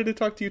been excited to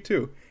talk to you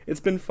too. It's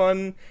been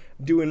fun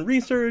doing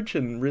research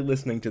and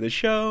re-listening to the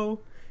show.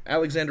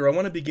 Alexander, I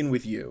want to begin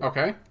with you.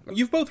 Okay.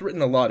 You've both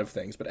written a lot of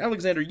things, but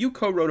Alexander, you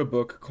co-wrote a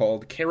book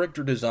called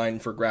Character Design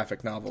for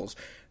Graphic Novels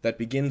that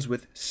begins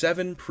with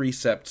 7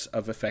 precepts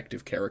of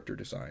effective character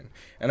design.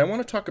 And I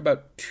want to talk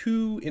about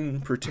 2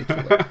 in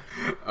particular.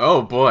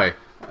 Oh, boy.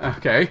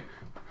 Okay.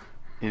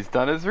 He's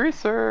done his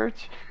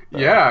research.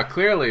 Yeah,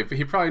 clearly.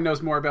 He probably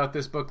knows more about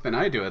this book than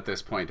I do at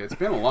this point. It's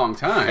been a long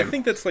time. I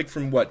think that's like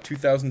from,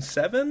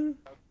 2007?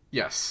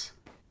 Yes.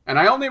 And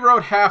I only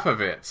wrote half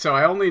of it, so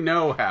I only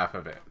know half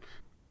of it.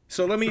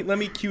 So let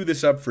me cue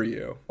this up for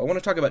you. I want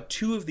to talk about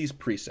 2 of these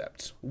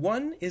precepts.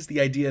 One is the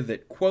idea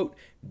that, quote,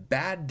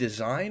 bad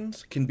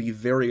designs can be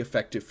very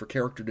effective for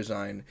character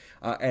design,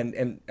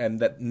 and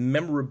that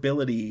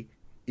memorability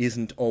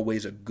isn't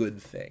always a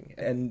good thing.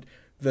 And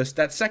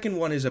that second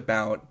one is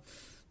about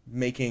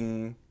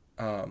making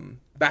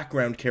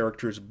background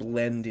characters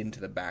blend into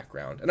the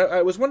background. And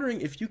I was wondering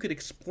if you could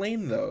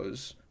explain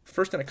those,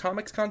 first in a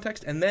comics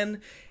context, and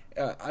then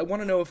I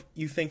want to know if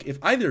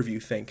either of you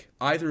think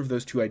either of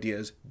those 2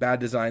 ideas, bad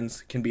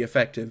designs can be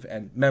effective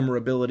and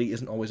memorability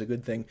isn't always a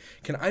good thing,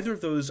 can either of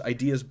those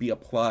ideas be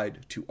applied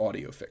to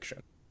audio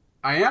fiction?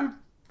 I am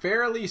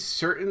fairly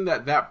certain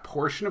that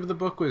portion of the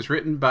book was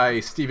written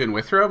by Stephen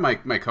Withrow, my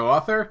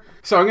co-author.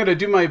 So I'm going to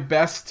do my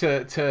best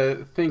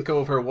to think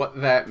over what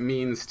that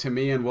means to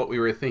me and what we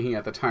were thinking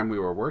at the time we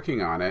were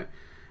working on it.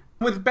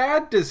 With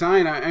bad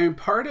design, I mean,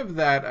 part of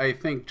that, I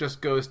think,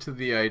 just goes to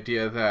the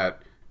idea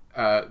that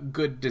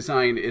good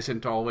design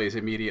isn't always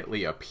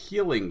immediately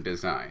appealing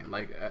design.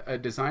 Like, a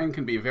design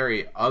can be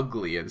very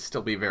ugly and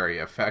still be very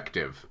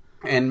effective.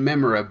 And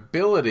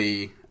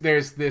memorability,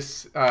 there's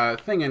this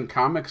thing in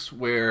comics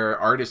where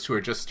artists who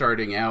are just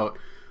starting out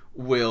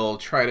will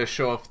try to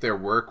show off their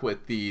work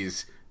with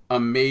these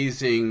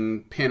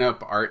amazing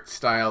pin-up art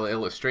style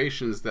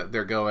illustrations that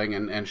they're going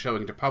and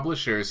showing to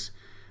publishers.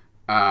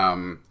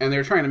 And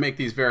they're trying to make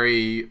these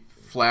very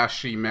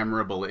flashy,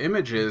 memorable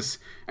images,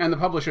 and the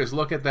publishers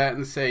look at that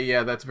and say,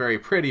 yeah, that's very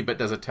pretty, but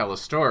does it tell a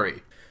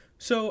story?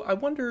 So I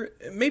wonder,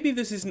 maybe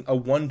this isn't a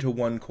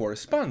one-to-one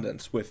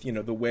correspondence with,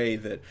 the way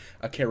that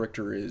a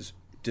character is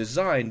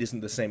designed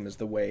isn't the same as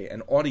the way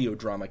an audio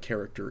drama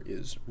character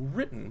is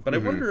written. But I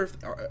wonder if,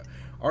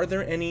 are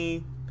there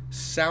any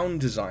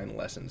sound design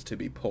lessons to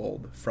be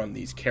pulled from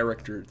these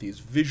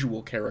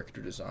visual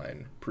character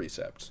design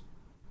precepts?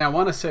 I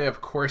want to say,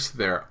 of course,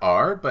 there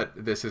are, but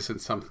this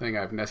isn't something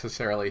I've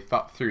necessarily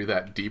thought through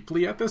that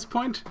deeply at this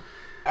point.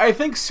 I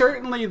think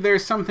certainly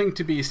there's something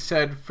to be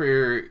said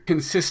for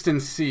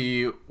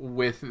consistency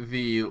with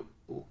the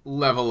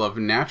level of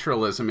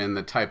naturalism in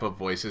the type of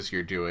voices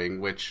you're doing,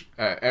 which,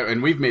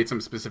 and we've made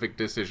some specific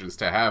decisions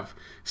to have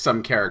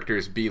some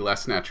characters be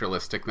less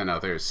naturalistic than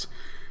others.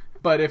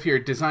 But if you're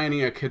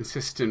designing a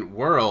consistent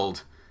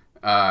world,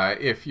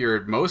 if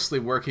you're mostly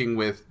working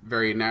with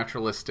very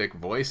naturalistic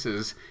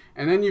voices,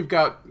 and then you've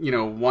got,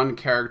 one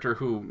character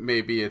who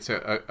maybe it's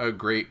a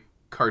great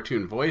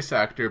cartoon voice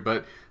actor,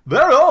 but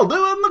they're all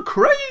doing the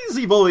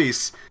crazy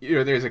voice.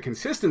 There's a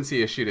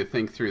consistency issue to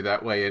think through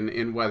that way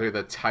in whether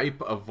the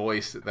type of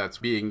voice that's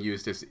being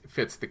used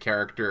fits the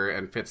character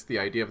and fits the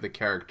idea of the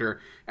character,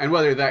 and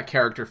whether that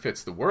character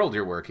fits the world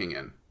you're working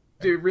in.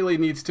 It really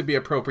needs to be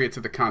appropriate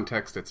to the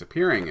context it's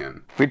appearing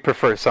in. We'd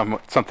prefer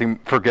something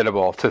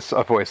forgettable to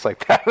a voice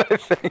like that, I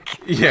think.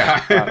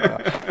 Yeah.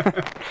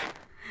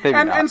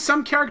 And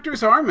some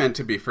characters are meant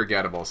to be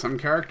forgettable. Some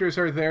characters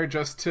are there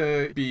just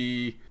to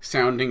be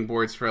sounding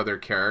boards for other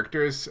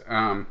characters.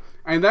 And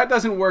that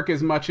doesn't work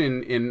as much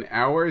in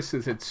ours,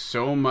 since it's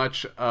so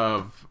much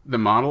of the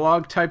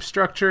monologue type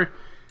structure.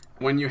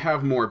 When you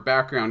have more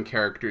background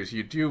characters,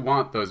 you do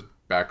want those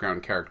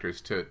background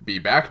characters to be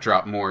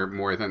backdrop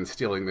more than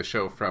stealing the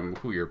show from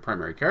who your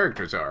primary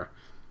characters are.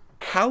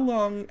 How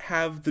long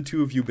have the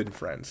 2 of you been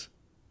friends?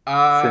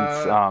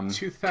 Since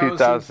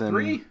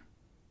 2003?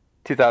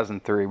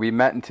 2003. We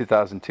met in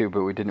 2002,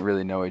 but we didn't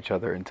really know each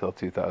other until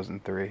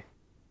 2003.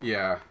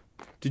 Yeah.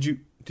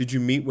 Did you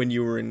meet when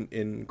you were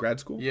in grad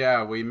school?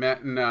 Yeah, we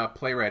met in a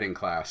playwriting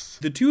class.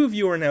 The two of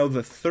you are now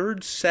the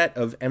third set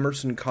of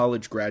Emerson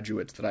College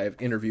graduates that I have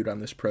interviewed on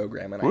this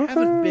program, and I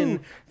haven't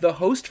been the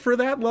host for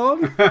that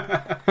long.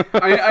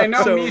 I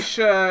know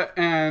Misha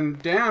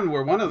and Dan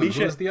were one of them.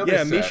 Who was the other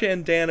set? Misha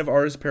and Dan of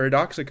Ars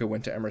Paradoxica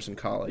went to Emerson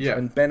College, Yeah.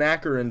 and Ben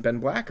Acker and Ben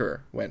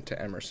Blacker went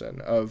to Emerson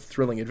of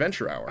Thrilling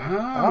Adventure Hour.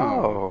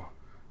 Oh.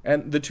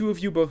 And the two of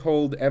you both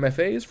hold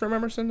MFAs from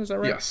Emerson, is that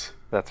right? Yes.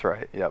 That's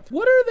right, yep.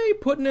 What are they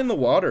putting in the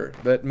water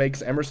that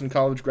makes Emerson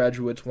College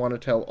graduates want to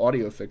tell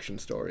audio fiction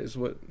stories?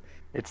 What?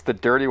 It's the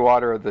dirty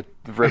water of the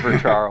River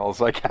Charles,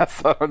 I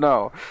guess. I don't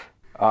know.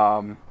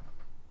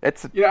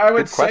 It's a I would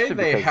good say question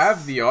they because-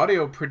 have the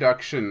audio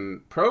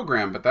production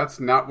program, but that's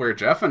not where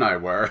Jeff and I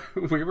were.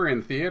 We were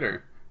in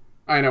theater.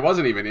 I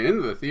wasn't even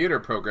in the theater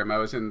program. I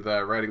was in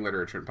the writing,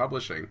 literature, and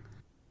publishing.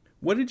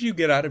 What did you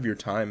get out of your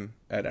time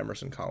at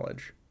Emerson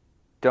College?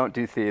 Don't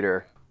do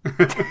theater.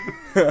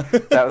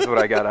 That was what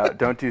I got out.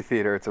 Don't do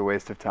theater. It's a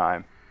waste of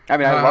time. I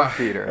mean, I love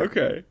theater.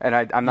 Okay. And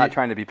I'm not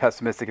trying to be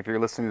pessimistic. If you're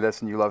listening to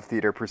this and you love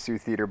theater, pursue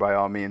theater by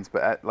all means.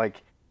 But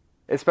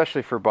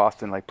especially for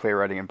Boston, like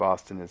playwriting in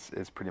Boston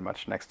is pretty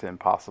much next to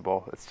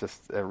impossible. It's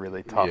just a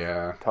really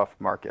tough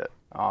market.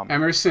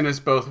 Emerson is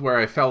both where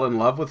I fell in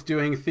love with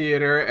doing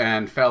theater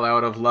and fell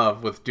out of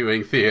love with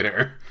doing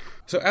theater.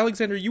 So,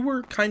 Alexander, you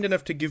were kind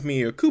enough to give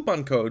me a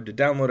coupon code to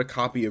download a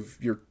copy of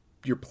your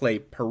play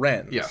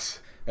Parens. Yes.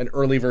 An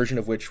early version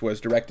of which was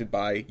directed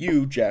by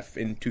you, Jeff,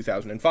 in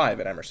 2005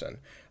 at Emerson.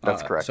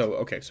 That's correct.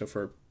 So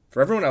for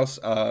everyone else,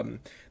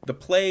 the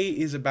play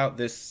is about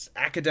this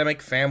academic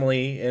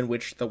family in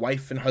which the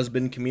wife and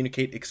husband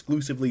communicate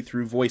exclusively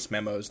through voice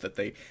memos that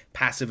they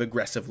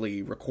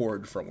passive-aggressively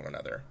record for one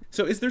another.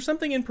 So is there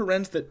something in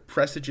Parens that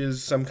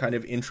presages some kind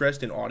of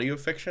interest in audio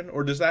fiction,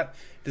 or does that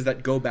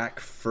go back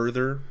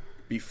further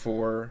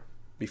before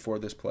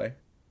this play?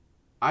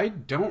 I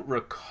don't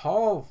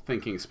recall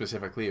thinking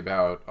specifically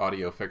about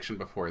audio fiction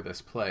before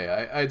this play.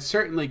 I'd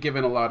certainly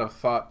given a lot of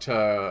thought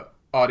to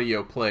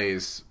audio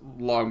plays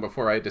long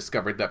before I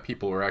discovered that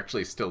people were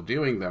actually still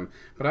doing them,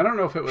 but I don't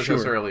know if it was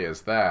as early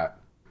as that.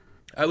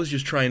 I was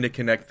just trying to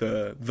connect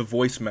the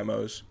voice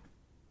memos.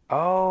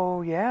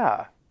 Oh,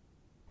 yeah.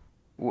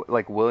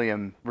 Like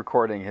William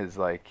recording his,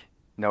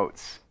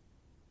 notes.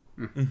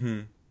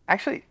 Mm-hmm.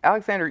 Actually,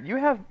 Alexander, you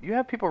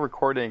have people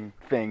recording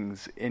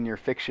things in your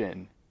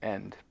fiction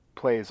and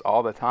plays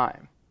all the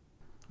time.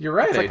 You're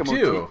right, I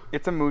do.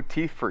 It's a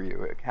motif for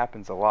you. It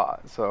happens a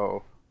lot.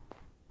 So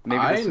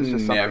maybe this is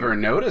just never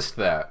noticed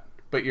that,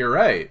 but you're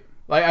right.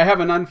 Like, I have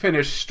an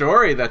unfinished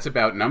story that's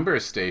about number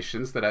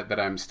stations that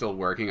I'm still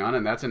working on,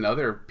 and that's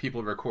another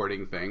people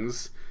recording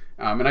things.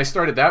 And I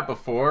started that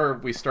before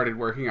we started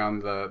working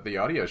on the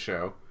audio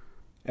show.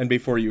 And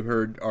before you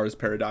heard Ars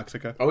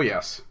Paradoxica? Oh,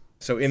 yes.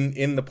 So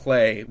in the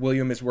play,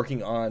 William is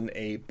working on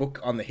a book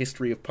on the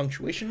history of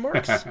punctuation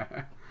marks.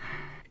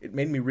 It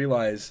made me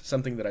realize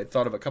something that I'd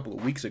thought of a couple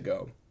of weeks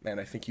ago, and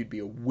I think you'd be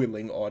a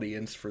willing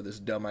audience for this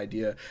dumb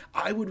idea.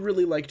 I would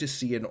really like to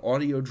see an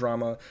audio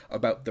drama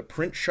about the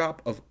print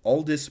shop of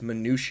Aldus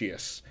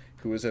Manutius,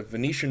 who was a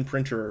Venetian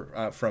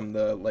printer from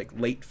the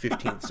late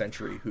 15th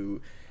century, who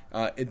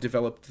it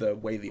developed the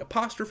way the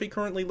apostrophe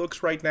currently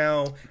looks right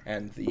now,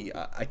 and the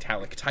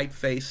italic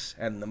typeface,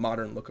 and the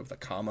modern look of the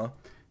comma.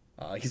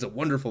 He's a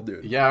wonderful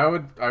dude. Yeah,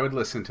 I would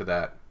listen to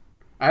that.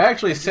 I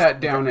actually sat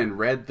down and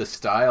read the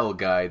style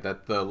guide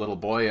that the little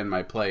boy in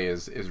my play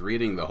is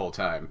reading the whole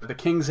time. The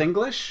King's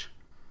English?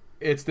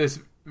 It's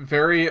this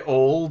very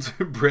old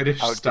British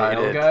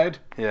style guide.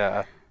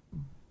 Yeah.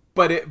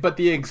 But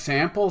the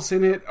examples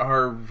in it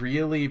are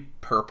really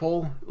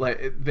purple.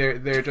 Like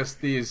they're just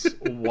these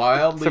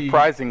wildly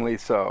surprisingly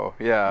so.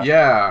 Yeah.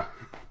 Yeah.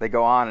 They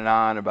go on and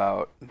on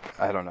about,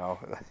 I don't know.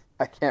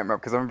 I can't remember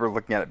because I remember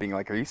looking at it being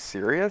like, "Are you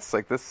serious?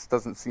 Like this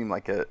doesn't seem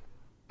like it."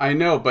 I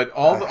know, but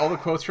all the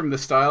quotes from the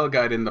style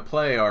guide in the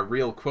play are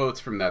real quotes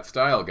from that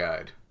style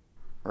guide.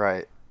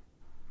 Right.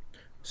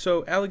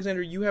 So,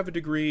 Alexander, you have a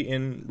degree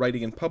in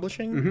writing and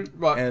publishing,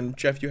 mm-hmm. And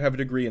Jeff, you have a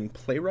degree in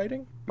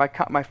playwriting?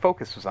 My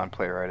focus was on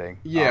playwriting.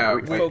 Yeah,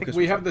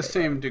 we have the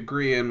same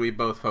degree, and we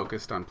both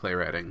focused on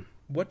playwriting.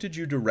 What did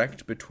you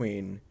direct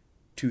between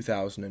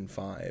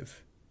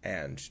 2005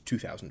 and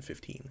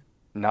 2015?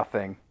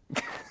 Nothing.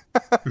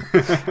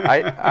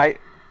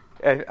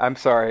 I'm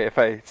sorry if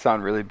I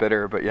sound really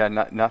bitter, but yeah,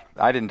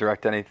 I didn't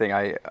direct anything.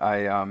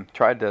 I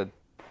tried to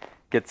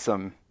get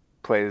some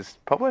plays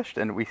published,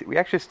 and we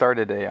actually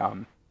started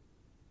a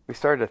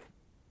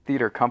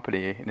theater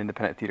company, an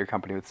independent theater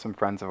company with some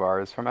friends of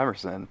ours from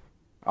Emerson.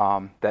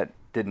 That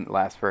didn't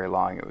last very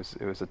long.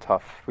 It was a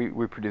tough.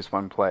 We produced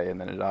one play,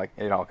 and then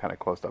it all kind of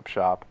closed up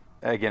shop.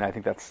 Again, I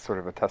think that's sort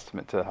of a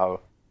testament to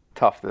how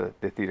tough the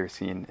theater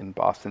scene in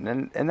Boston.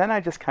 And then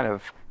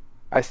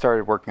I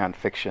started working on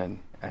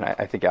fiction. And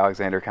I think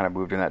Alexander kind of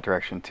moved in that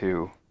direction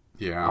too.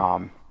 Yeah.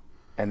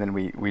 And then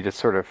we just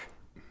sort of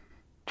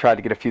tried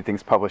to get a few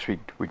things published.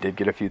 We did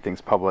get a few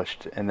things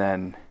published, and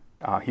then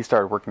he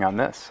started working on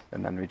this,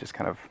 and then we just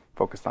kind of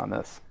focused on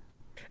this.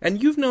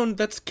 And you've known,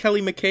 that's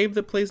Kelly McCabe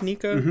that plays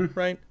Nika, mm-hmm.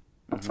 right?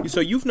 So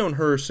you've known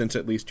her since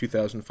at least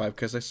 2005,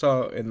 because I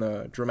saw in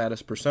the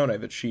Dramatis Personae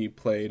that she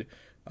played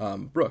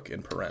Brooke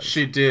in Perez.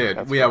 She did.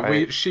 That's Yeah,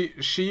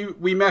 right.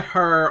 we met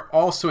her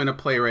also in a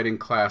playwriting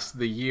class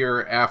the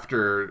year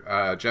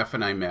after Jeff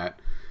and I met.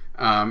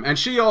 And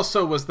she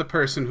also was the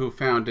person who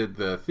founded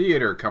the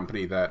theater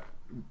company that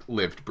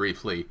lived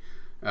briefly,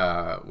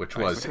 which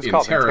was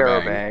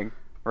Interrobang.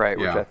 Right,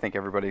 yeah. Which I think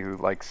everybody who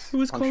likes It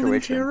was called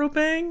punctuation.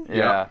 Interrobang?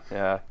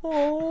 Yeah.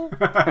 Oh.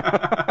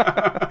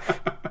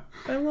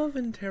 I love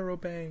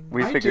Interrobang.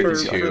 We figured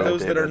for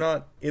those that are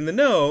not in the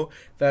know,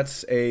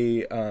 that's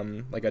a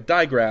like a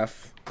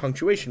digraph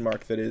punctuation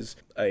mark that is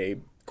a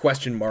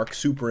question mark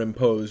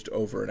superimposed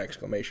over an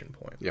exclamation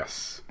point.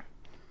 Yes.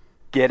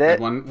 Get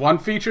it? One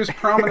features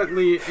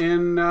prominently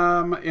in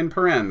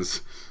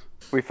parens.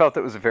 We felt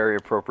it was very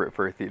appropriate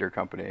for a theater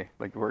company,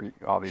 like where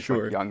all these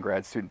like, young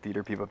grad student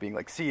theater people being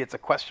like, "See, it's a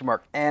question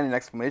mark and an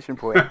exclamation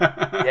point."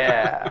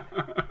 Yeah.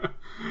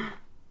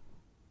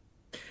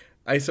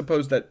 I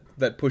suppose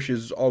that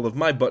pushes all of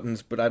my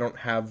buttons, but I don't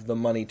have the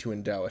money to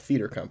endow a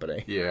theater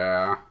company.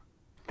 Yeah.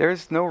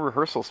 There's no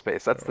rehearsal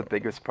space. That's the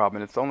biggest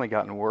problem, and it's only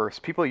gotten worse.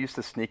 People used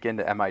to sneak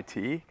into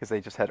MIT because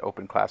they just had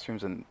open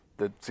classrooms and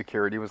the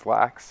security was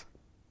lax.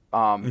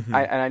 And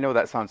I know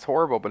that sounds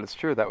horrible, but it's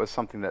true. That was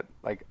something that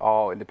like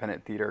all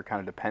independent theater kind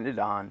of depended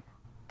on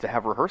to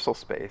have rehearsal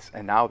space,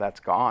 and now that's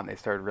gone. They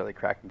started really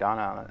cracking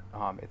down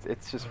on it.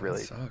 It's just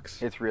really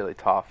sucks. It's really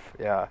tough.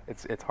 Yeah,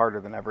 it's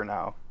harder than ever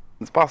now.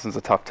 Boston's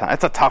a tough town.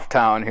 It's a tough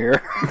town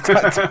here.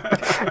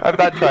 I'm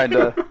not trying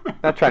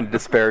to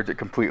disparage it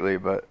completely,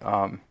 but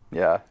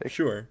yeah,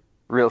 sure.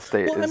 Real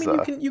estate well, is.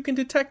 I mean, you can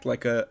detect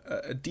like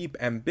a deep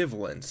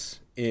ambivalence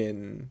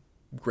in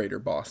Greater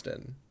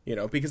Boston,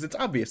 because it's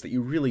obvious that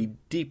you really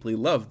deeply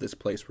love this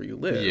place where you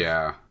live.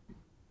 Yeah.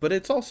 But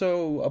it's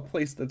also a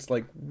place that's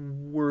like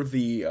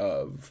worthy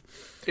of.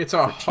 It's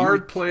a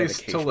hard place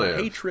to live.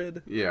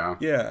 Hatred. Yeah.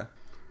 Yeah.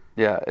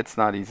 Yeah, it's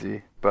not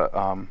easy, but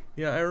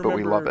yeah, I remember. But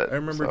we love it. I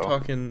remember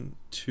talking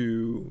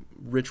to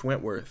Rich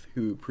Wentworth,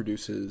 who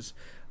produces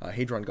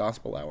Hadron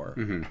Gospel Hour,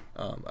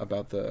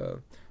 about the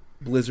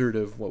blizzard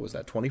of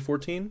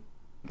 2014.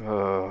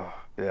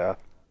 Yeah.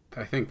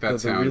 I think that the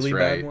sounds really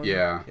right. Bad one?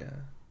 Yeah.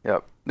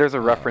 Yep. There's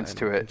a reference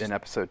to it in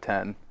episode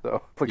 10,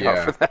 so look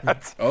out for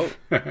that. Oh,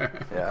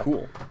 yeah.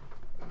 Cool.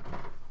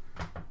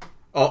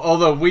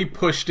 Although we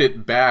pushed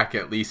it back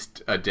at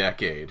least a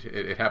decade.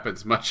 It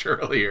happens much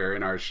earlier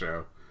in our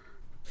show.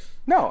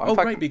 No, I'm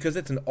talking... right, because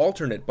it's an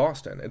alternate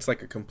Boston. It's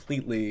like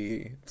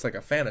it's like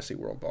a fantasy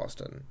world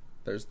Boston.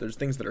 There's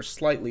things that are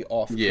slightly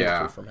off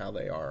kilter from how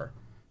they are.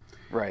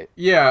 Right.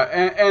 Yeah,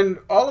 and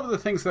all of the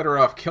things that are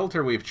off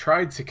kilter, we've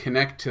tried to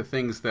connect to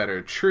things that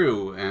are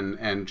true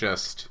and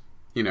just,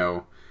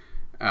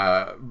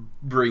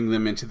 bring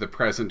them into the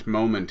present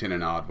moment in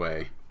an odd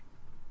way.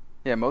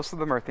 Yeah, most of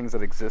them are things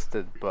that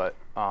existed, but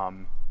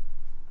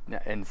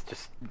and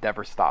just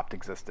never stopped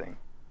existing.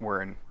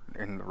 Where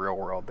in the real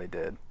world they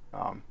did.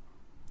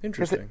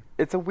 Interesting.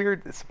 It's a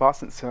weird.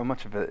 Boston. So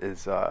much of it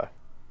is,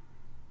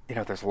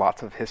 there's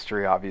lots of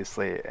history,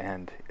 obviously,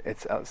 and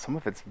it's some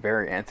of it's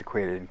very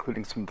antiquated,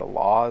 including some of the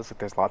laws.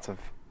 There's lots of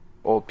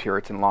old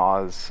Puritan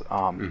laws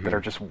that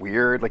are just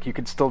weird. Like you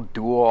could still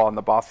duel on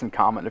the Boston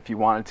Common if you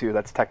wanted to.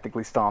 That's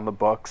technically still on the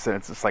books, and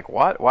it's just like,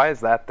 what? Why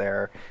is that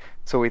there?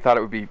 So we thought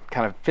it would be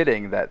kind of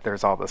fitting that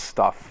there's all this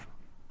stuff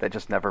that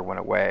just never went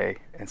away,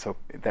 and so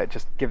that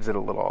just gives it a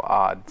little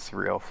odd,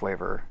 surreal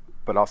flavor,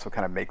 but also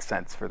kind of makes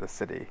sense for the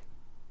city.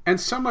 And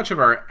so much of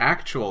our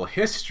actual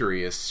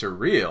history is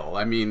surreal.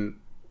 I mean,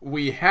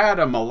 we had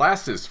a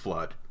molasses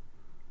flood.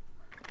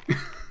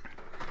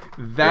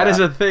 That is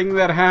a thing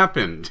that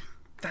happened.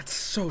 That's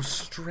so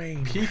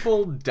strange.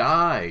 People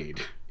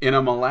died in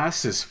a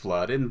molasses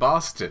flood in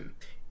Boston.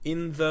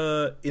 In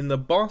your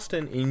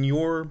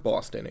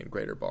Boston, in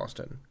Greater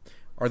Boston,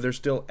 are there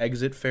still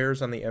exit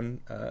fares on the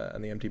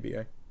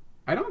MTBA?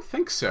 I don't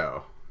think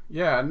so.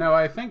 Yeah, no,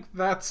 I think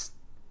that's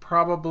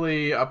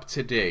probably up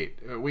to date.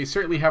 We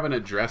certainly haven't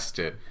addressed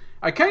it.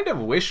 I kind of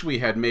wish we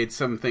had made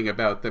something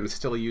about them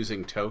still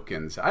using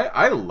tokens.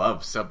 I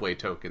love subway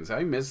tokens.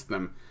 I miss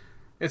them.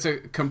 It's a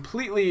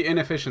completely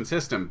inefficient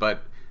system,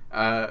 but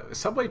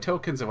subway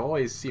tokens have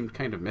always seemed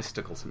kind of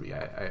mystical to me.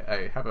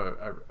 I have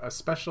a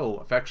special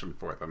affection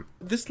for them.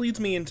 This leads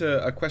me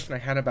into a question I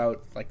had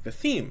about like the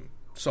theme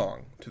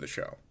song to the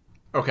show.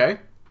 Okay.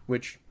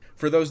 Which,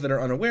 for those that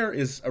are unaware,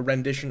 is a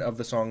rendition of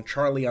the song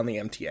Charlie on the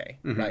MTA,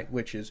 right?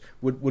 Which is,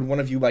 would one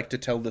of you like to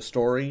tell the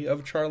story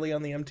of Charlie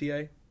on the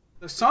MTA?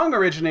 The song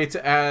originates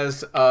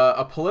as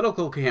a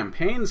political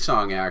campaign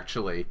song,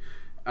 actually.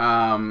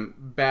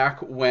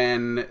 Back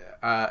when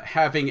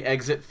having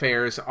exit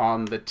fares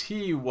on the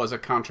T was a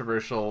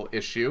controversial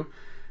issue.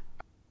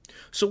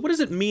 So what does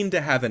it mean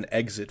to have an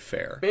exit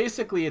fare?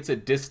 Basically, it's a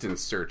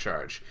distance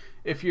surcharge.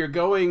 If you're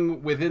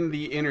going within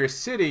the inner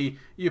city,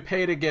 you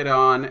pay to get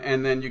on,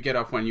 and then you get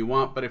off when you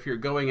want. But if you're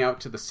going out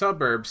to the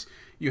suburbs,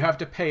 you have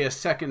to pay a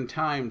second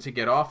time to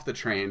get off the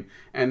train,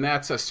 and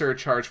that's a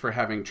surcharge for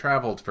having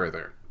traveled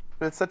further.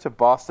 But it's such a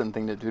Boston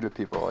thing to do to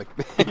people.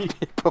 Like,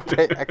 people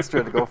pay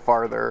extra to go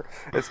farther.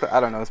 I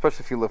don't know,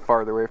 especially if you live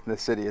farther away from the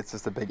city. It's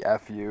just a big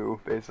F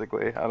you,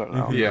 basically. I don't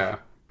know. Yeah.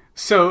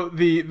 So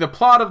the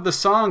plot of the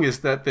song is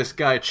that this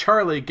guy,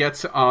 Charlie,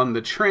 gets on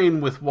the train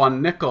with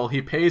one nickel.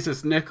 He pays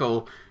his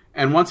nickel,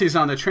 and once he's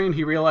on the train,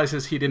 he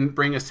realizes he didn't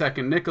bring a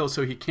second nickel,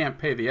 so he can't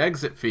pay the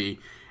exit fee.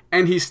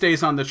 And he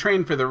stays on the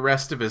train for the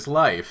rest of his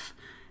life.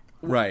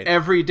 Right.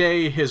 Every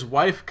day, his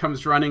wife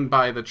comes running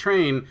by the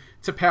train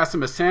to pass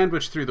him a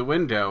sandwich through the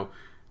window.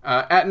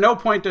 At no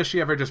point does she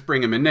ever just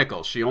bring him a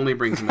nickel. She only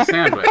brings him a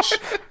sandwich.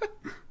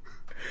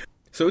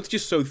 So it's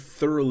just so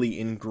thoroughly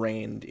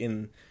ingrained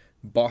in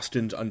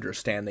Boston's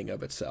understanding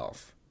of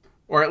itself.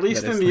 Or at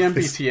least in the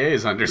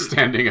MBTA's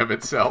understanding of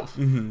itself.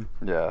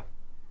 Mm-hmm. Yeah.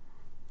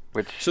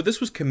 So this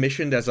was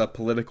commissioned as a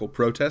political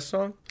protest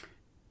song?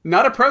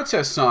 Not a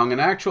protest song, an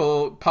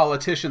actual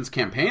politician's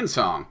campaign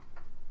song.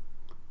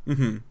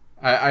 Mm-hmm.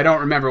 I don't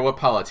remember what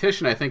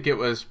politician. I think it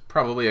was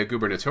probably a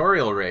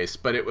gubernatorial race,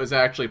 but it was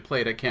actually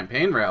played at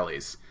campaign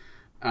rallies.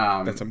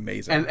 That's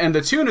amazing. And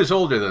the tune is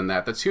older than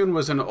that. The tune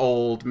was an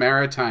old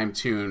maritime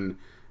tune,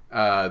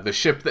 The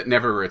Ship That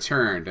Never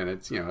Returned, and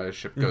it's, a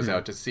ship goes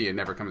out to sea and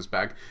never comes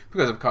back,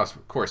 because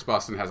of course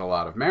Boston has a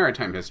lot of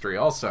maritime history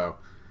also.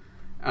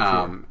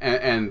 Sure.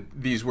 And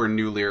these were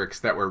new lyrics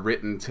that were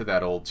written to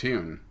that old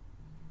tune.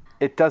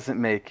 It doesn't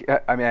make.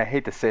 I mean, I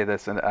hate to say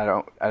this, and I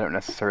don't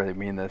necessarily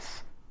mean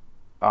this.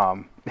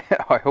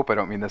 I hope I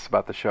don't mean this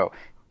about the show.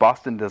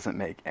 Boston doesn't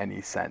make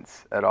any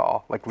sense at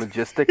all. Like,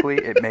 logistically,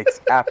 it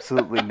makes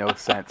absolutely no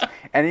sense.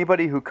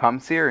 Anybody who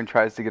comes here and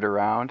tries to get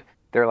around,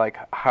 they're like,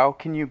 how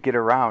can you get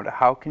around?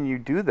 How can you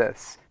do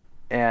this?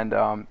 And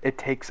it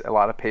takes a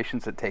lot of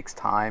patience. It takes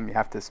time. You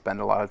have to spend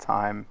a lot of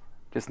time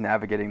just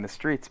navigating the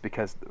streets,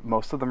 because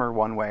most of them are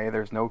one way.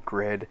 There's no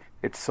grid.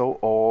 It's so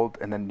old,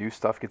 and then new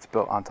stuff gets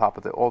built on top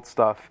of the old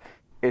stuff.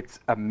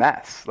 It's a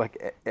mess.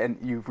 Like, and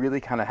you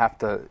really kind of have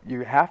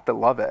to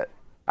love it.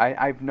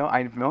 I've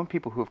known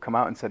people who have come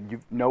out and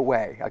said, no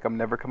way. Like, I'm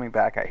never coming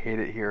back. I hate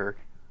it here.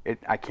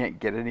 I can't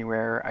get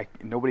anywhere.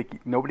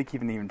 Nobody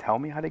can even tell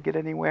me how to get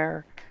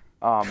anywhere.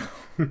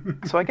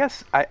 So I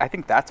guess I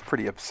think that's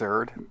pretty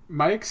absurd.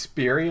 My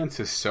experience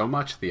is so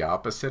much the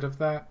opposite of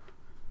that.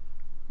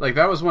 Like,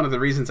 that was one of the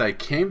reasons I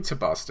came to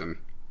Boston.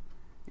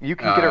 You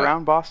can get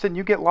around Boston.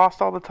 You get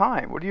lost all the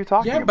time. What are you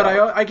talking about?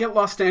 Yeah, but I get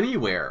lost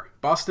anywhere.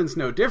 Boston's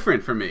no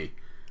different for me.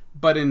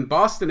 But in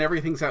Boston,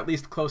 everything's at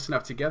least close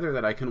enough together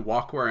that I can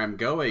walk where I'm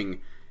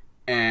going,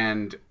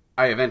 and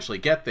I eventually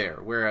get there.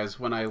 Whereas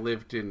when I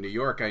lived in New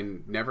York, I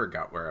never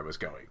got where I was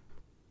going.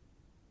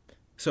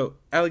 So,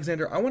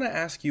 Alexander, I want to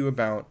ask you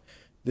about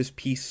this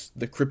piece,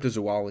 The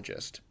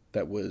Cryptozoologist,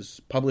 that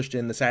was published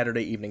in the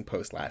Saturday Evening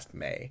Post last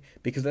May,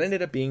 because it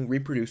ended up being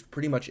reproduced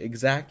pretty much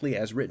exactly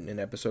as written in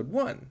episode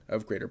 1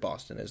 of Greater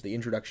Boston as the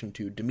introduction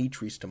to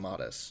Dimitri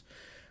Stamatis.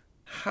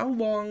 How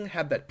long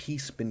had that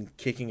piece been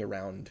kicking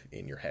around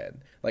in your head?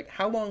 Like,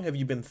 how long have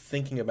you been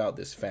thinking about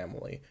this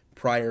family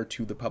prior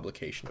to the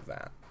publication of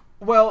that?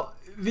 Well,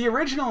 the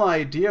original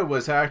idea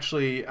was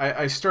actually,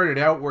 I started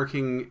out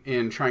working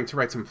in trying to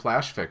write some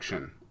flash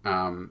fiction.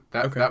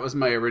 That was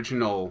my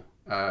original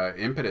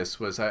impetus,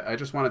 was I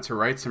just wanted to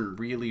write some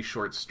really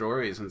short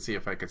stories and see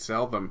if I could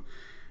sell them.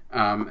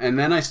 And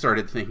then I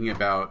started thinking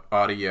about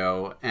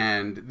audio,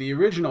 and the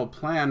original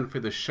plan for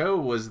the show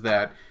was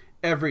that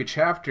every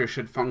chapter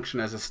should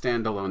function as a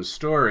standalone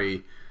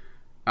story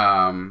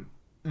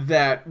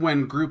that,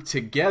 when grouped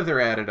together,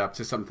 added up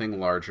to something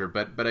larger.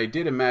 But I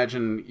did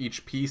imagine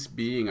each piece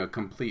being a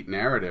complete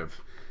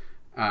narrative.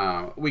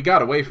 We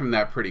got away from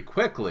that pretty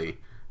quickly.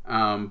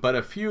 But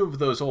a few of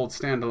those old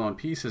standalone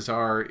pieces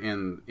are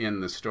in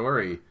the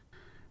story.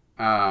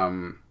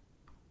 The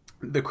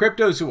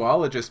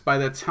Cryptozoologist, by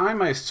the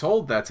time I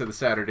sold that to the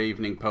Saturday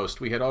Evening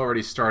Post, we had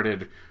already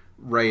started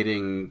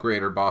writing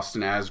Greater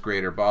Boston as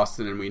Greater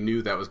Boston, and we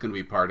knew that was going to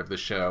be part of the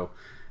show.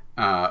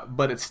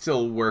 But it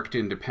still worked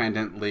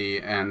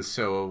independently, and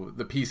so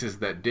the pieces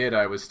that did,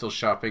 I was still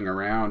shopping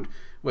around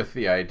with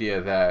the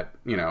idea that,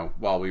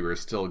 while we were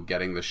still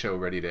getting the show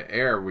ready to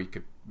air, we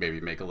could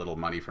maybe make a little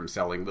money from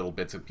selling little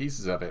bits and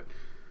pieces of it.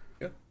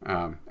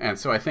 Yeah. And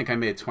so I think I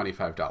made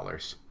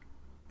 $25.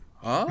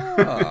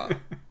 Ah,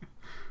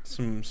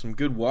 some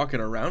good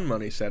walking around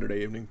money,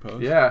 Saturday Evening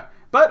Post. Yeah,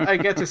 but I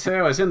get to say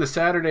I was in the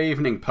Saturday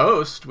Evening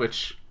Post,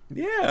 which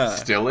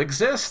still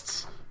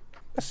exists.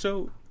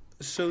 So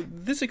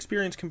this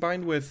experience,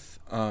 combined with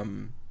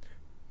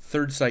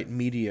Third Sight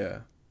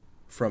Media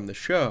from the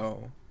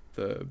show,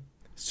 the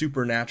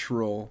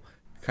supernatural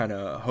kind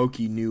of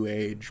hokey new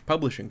age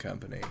publishing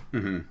company,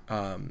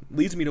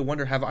 leads me to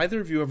wonder, have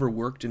either of you ever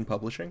worked in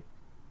publishing?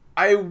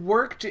 I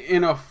worked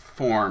in a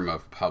form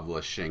of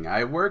publishing.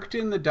 I worked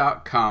in the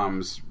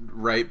 .coms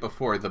right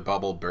before the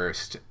bubble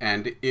burst,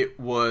 and it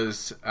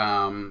was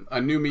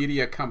a new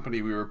media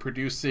company. We were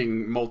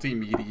producing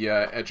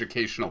multimedia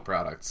educational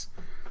products.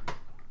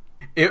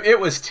 It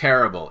was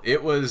terrible.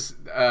 It was,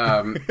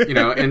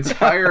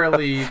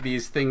 entirely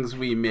these things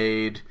we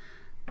made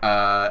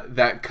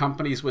that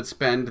companies would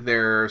spend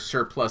their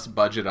surplus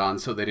budget on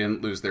so they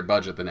didn't lose their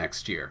budget the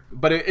next year.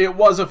 But it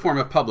was a form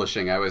of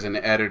publishing. I was an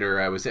editor.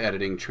 I was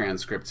editing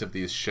transcripts of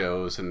these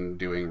shows and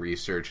doing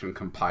research and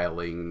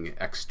compiling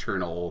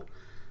external,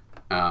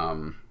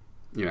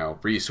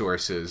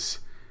 resources.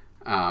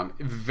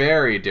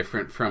 Very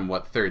different from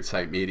what Third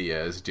Sight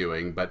Media is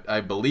doing, but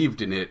I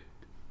believed in it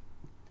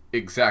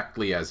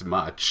exactly as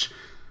much.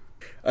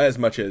 As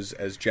much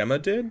as Gemma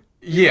did?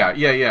 Yeah.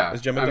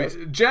 As Gemma does?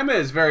 Gemma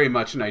is very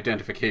much an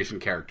identification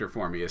character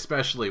for me,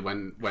 especially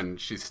when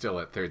she's still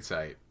at Third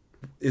Sight.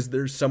 Is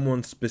there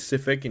someone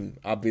specific, and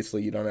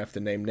obviously you don't have to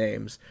name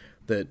names,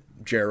 that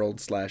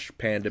Gerald /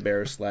 Panda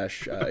Bear /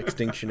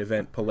 Extinction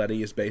Event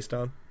Paletti is based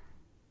on?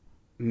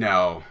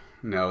 No,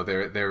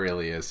 there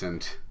really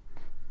isn't.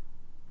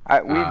 I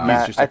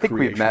think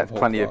we've met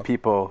plenty of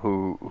people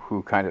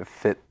who kind of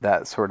fit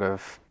that sort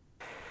of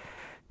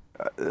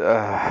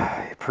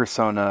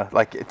persona.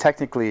 Like,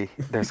 technically,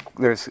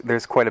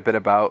 there's quite a bit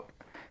about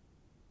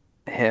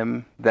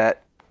him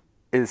that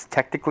is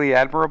technically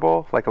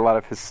admirable. Like, a lot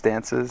of his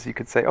stances, you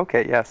could say,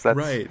 okay, yes, that's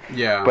right.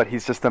 Yeah. But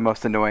he's just the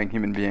most annoying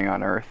human being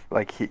on earth.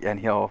 Like,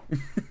 he'll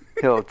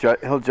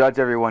judge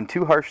everyone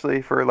too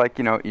harshly for, like,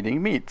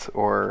 eating meat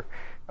or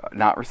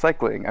not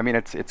recycling. I mean,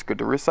 it's good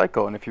to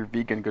recycle, and if you're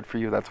vegan, good for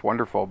you. That's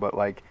wonderful. But,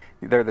 like,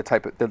 they're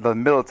the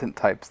militant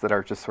types that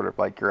are just sort of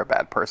like, you're a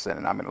bad person,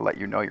 and I'm going to let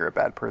you know you're a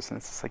bad person.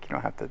 It's just like, you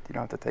don't have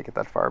to take it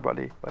that far,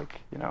 buddy. Like,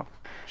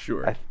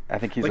 Sure. I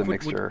think he's like, a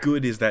mixture. What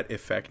good is that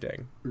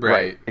affecting?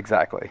 Right.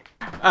 Exactly.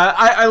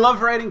 I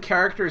love writing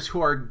characters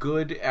who are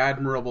good,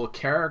 admirable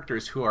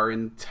characters who are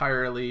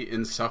entirely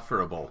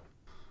insufferable.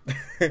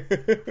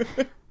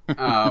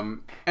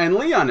 And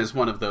Leon is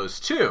one of those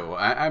too.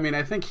 I mean,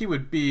 I think he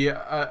would be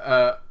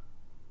a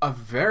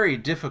very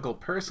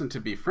difficult person to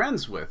be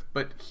friends with,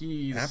 but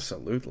he's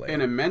absolutely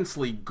an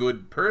immensely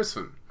good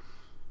person.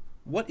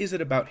 What is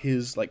it about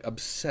his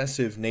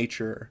obsessive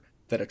nature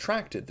that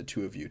attracted the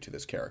two of you to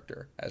this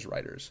character as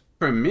writers?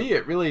 For me,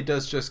 it really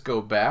does just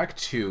go back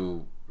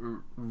to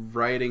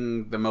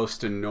writing the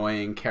most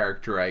annoying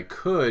character I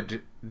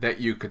could that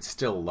you could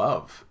still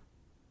love.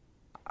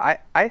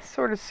 I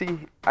sort of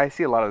see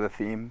a lot of the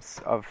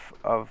themes of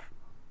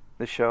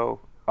the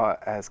show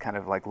as kind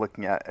of like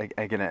looking at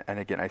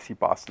again I see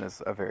Boston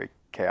as a very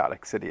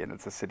chaotic city, and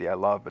it's a city I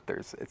love, but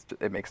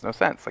it makes no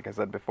sense, like I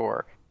said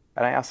before.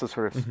 And I also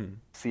sort of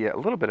see it a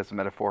little bit as a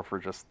metaphor for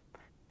just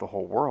the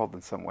whole world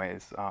in some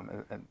ways,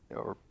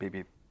 or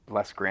maybe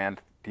less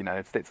grand. The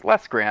United States,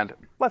 less grand.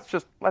 Let's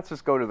just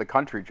go to the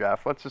country,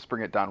 Jeff. Let's just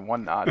bring it down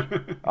one notch.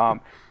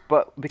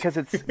 But because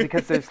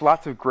there's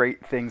lots of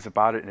great things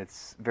about it, and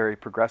it's very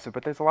progressive.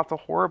 But there's lots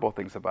of horrible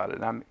things about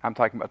it. And I'm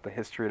talking about the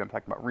history, and I'm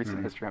talking about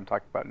recent history. I'm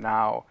talking about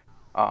now.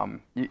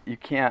 You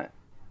can't.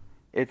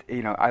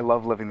 I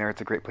love living there.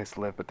 It's a great place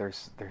to live. But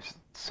there's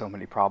so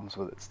many problems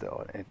with it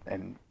still,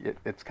 and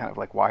it's kind of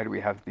like, why do we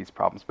have these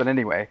problems? But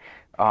anyway,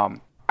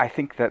 I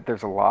think that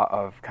there's a lot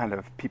of kind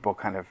of people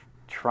kind of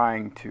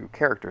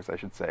characters, I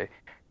should say,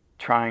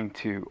 trying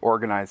to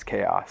organize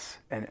chaos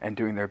and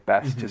doing their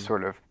best to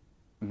sort of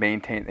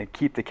maintain and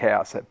keep the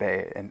chaos at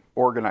bay and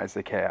organize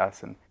the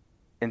chaos. And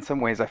in some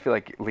ways, I feel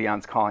like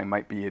Leon's calling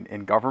might be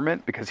in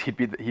government, because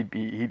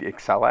he'd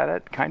excel at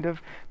it, kind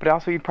of. But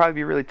also, he'd probably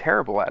be really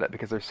terrible at it,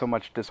 because there's so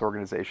much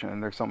disorganization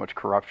and there's so much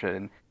corruption.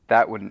 And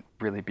that wouldn't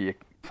really be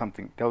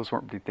something. Those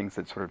wouldn't be things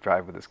that sort of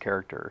drive with his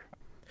character.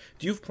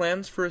 Do you have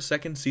plans for a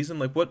second season?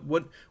 Like,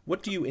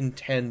 what do you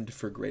intend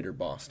for Greater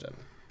Boston?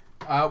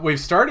 We've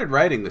started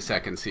writing the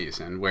second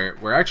season.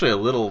 We're actually a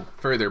little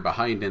further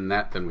behind in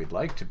that than we'd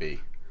like to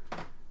be.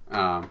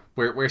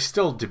 We're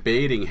still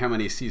debating how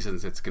many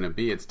seasons it's going to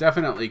be. It's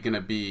definitely going to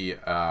be,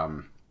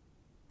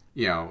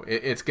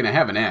 it's going to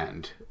have an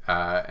end,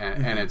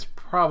 and it's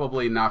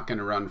probably not going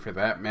to run for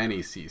that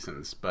many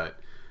seasons. But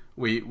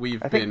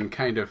we've been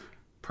kind of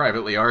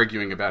privately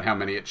arguing about how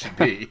many it should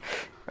be.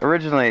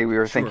 Originally, we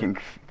were thinking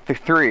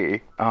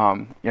 3,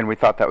 and we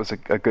thought that was a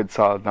good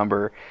solid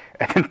number.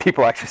 And then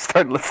people actually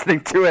started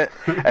listening to it,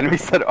 and we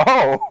said,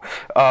 "Oh,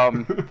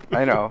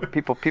 I know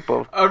people."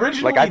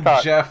 Originally, I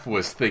thought Jeff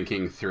was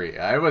thinking 3.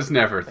 I was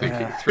never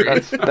thinking 3.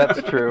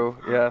 That's true.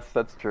 Yes,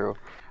 that's true.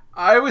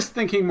 I was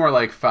thinking more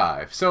like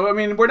 5. So I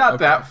mean, we're not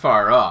that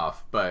far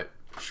off, but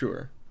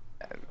sure.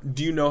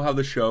 Do you know how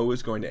the show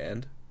is going to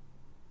end?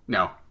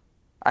 No,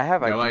 I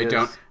have ideas. No, I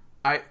don't.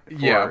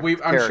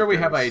 I'm sure we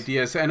have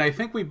ideas, and I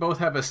think we both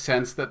have a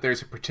sense that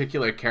there's a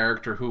particular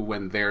character who,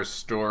 when their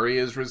story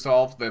is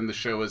resolved, then the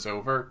show is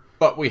over.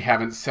 But we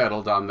haven't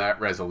settled on that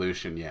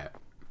resolution yet.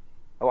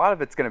 A lot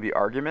of it's going to be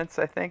arguments,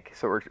 I think.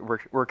 So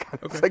we're kind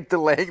of like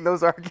delaying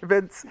those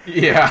arguments.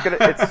 Yeah,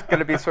 it's going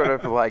to be sort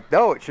of like,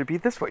 no, it should be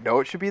this way.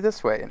 No, it should be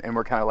this way. And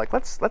we're kind of like,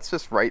 let's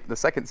just write the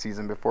second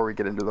season before we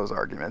get into those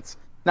arguments.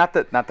 Not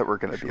that we're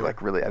going to be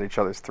like really at each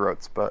other's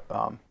throats, but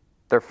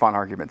they're fun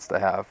arguments to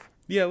have.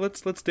 Yeah,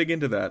 let's dig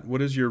into that.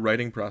 What is your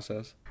writing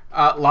process?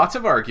 Lots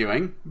of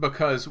arguing,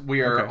 because we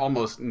are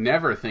almost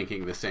never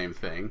thinking the same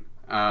thing.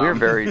 We're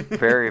very,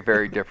 very,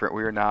 very different.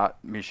 We are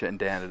not Misha and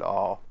Dan at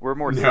all. We're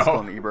more No. Siskel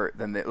and Ebert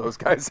than those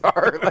guys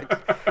are.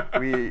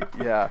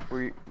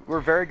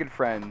 We're very good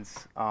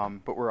friends,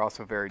 but we're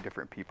also very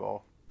different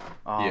people.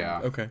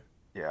 Okay.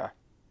 Yeah,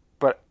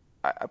 but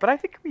I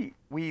think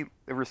we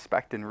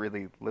respect and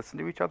really listen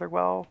to each other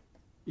well.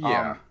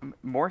 Yeah.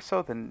 More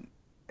so than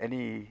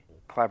any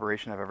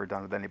collaboration I've ever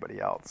done with anybody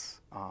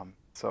else.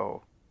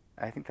 So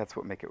I think that's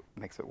what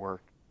makes it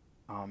work.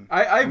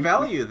 I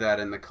value that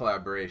in the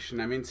collaboration.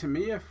 I mean, to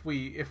me, if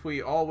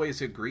we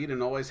always agreed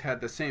and always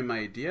had the same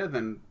idea,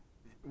 then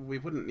we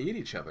wouldn't need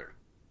each other.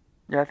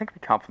 Yeah, I think we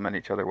complement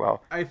each other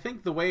well. I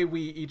think the way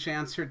we each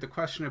answered the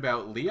question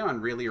about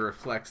Leon really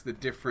reflects the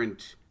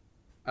different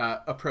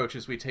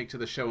approaches we take to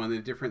the show and the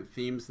different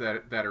themes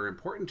that are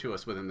important to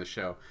us within the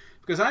show.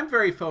 Because I'm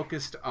very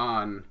focused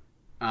on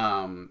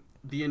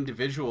the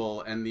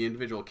individual and the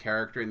individual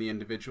character and the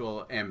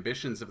individual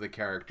ambitions of the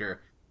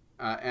character.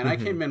 And I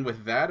came in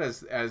with that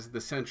as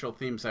the central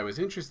themes I was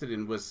interested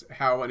in, was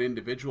how an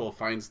individual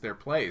finds their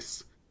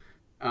place.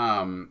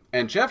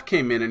 And Jeff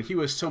came in and he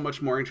was so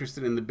much more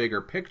interested in the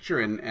bigger picture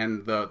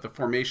and the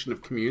formation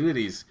of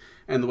communities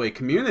and the way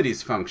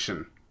communities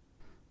function.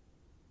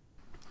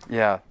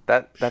 Yeah,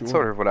 that's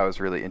sort of what I was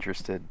really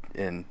interested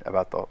in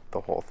about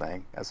the whole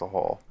thing as a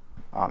whole,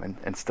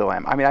 and still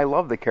am. I mean, I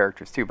love the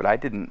characters too, but I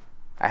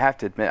have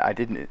to admit, I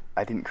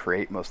didn't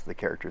create most of the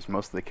characters.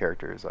 Most of the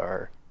characters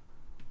are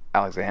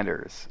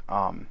Alexander's.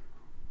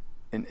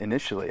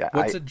 Initially,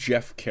 what's a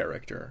Jeff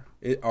character?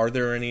 Are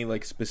there any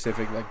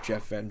specific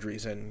Jeff Van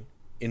Dreason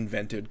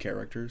invented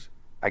characters?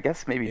 I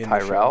guess maybe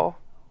Tyrell.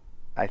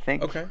 I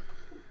think. Okay.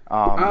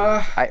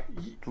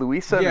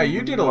 Louisa. Yeah,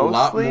 you did a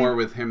mostly. lot more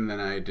with him than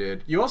I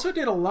did. You also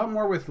did a lot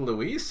more with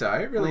Louisa.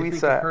 I really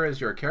think of her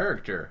as your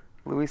character.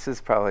 Louisa's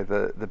probably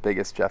the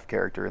biggest Jeff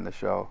character in the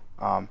show.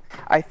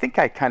 I think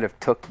I kind of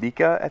took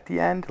Nika at the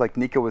end.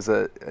 Nika was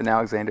an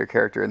Alexander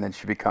character, and then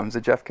she becomes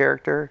a Jeff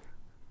character.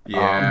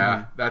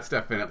 Yeah, that's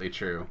definitely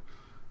true.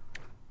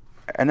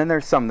 And then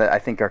there's some that I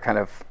think are kind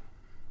of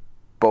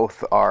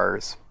both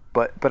ours.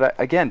 But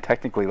again,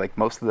 technically,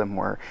 most of them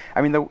were.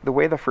 I mean, the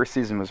way the first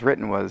season was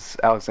written was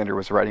Alexander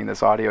was writing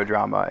this audio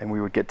drama, and we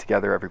would get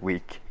together every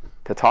week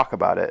to talk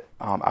about it.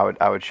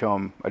 I would show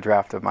him a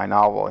draft of my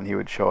novel, and he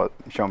would show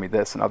me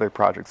this and other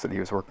projects that he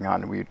was working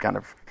on, and we would kind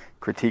of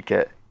critique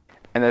it.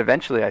 And then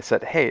eventually I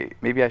said, hey,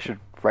 maybe I should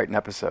write an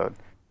episode.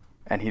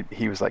 And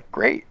he was like,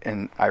 great.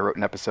 And I wrote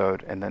an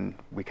episode, and then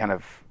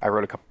I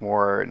wrote a couple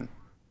more, and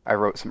I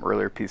wrote some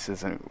earlier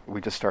pieces, and we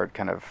just started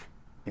kind of,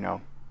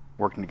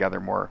 working together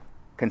more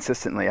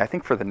consistently. I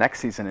think for the next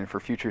season and for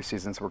future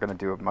seasons, we're going to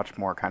do a much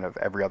more kind of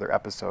every other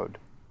episode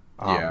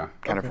of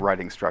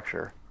writing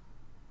structure.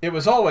 It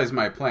was always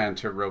my plan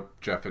to rope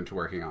Jeff into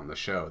working on the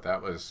show.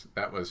 That was.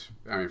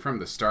 I mean, from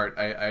the start,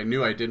 I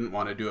knew I didn't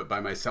want to do it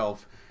by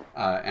myself,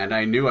 and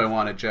I knew I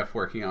wanted Jeff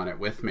working on it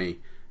with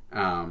me.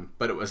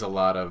 But it was a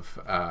lot of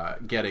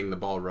getting the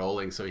ball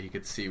rolling so he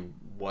could see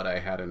what I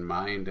had in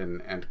mind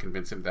and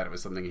convince him that it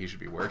was something he should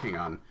be working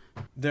on.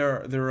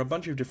 There are a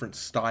bunch of different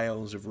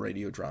styles of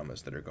radio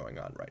dramas that are going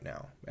on right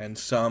now, and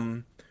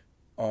some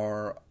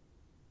are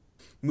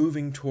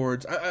moving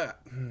towards a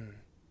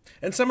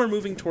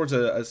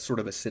sort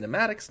of a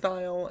cinematic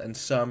style, and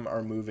some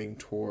are moving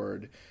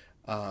toward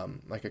a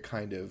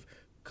kind of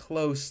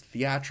close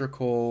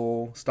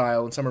theatrical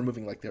style, and some are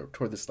moving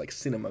toward this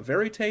cinema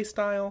verite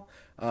style.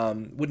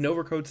 Wooden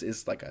Overcoats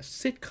is a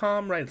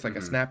sitcom, right? It's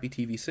a snappy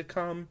TV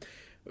sitcom.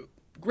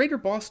 Greater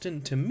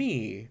Boston, to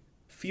me,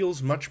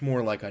 feels much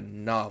more like a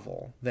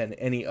novel than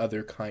any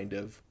other kind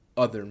of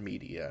other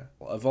media.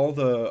 Of all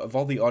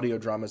the audio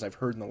dramas I've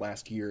heard in the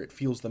last year, it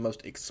feels the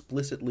most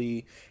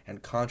explicitly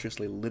and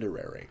consciously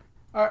literary.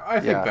 I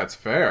think that's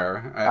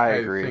fair. I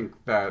agree. I think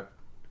that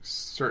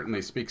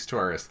certainly speaks to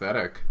our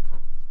aesthetic.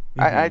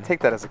 I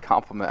take that as a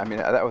compliment. I mean,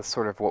 that was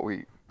sort of what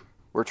we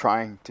were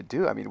trying to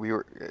do. I mean, we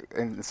were,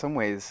 in some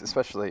ways,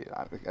 especially...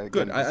 Again,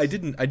 good. I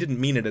didn't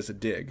mean it as a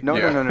dig. No.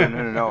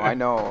 I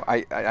know.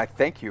 I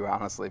thank you,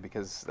 honestly,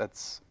 because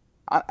that's...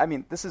 I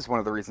mean, this is one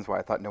of the reasons why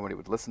I thought nobody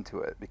would listen to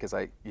it, because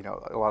a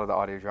lot of the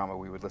audio drama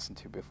we would listen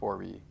to before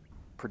we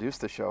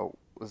produced the show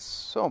was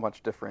so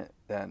much different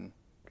than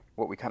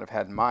what we kind of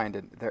had in mind.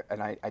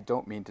 And I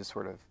don't mean to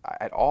sort of...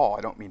 At all, I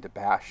don't mean to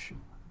bash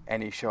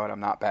any show, and I'm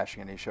not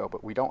bashing any show,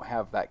 but we don't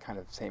have that kind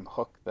of same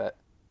hook that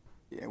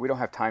we don't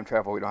have time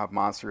travel, we don't have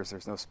monsters,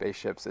 there's no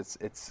spaceships. It's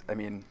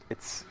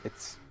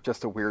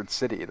just a weird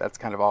city. That's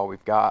kind of all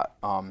we've got.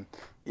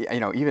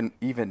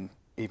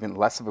 Even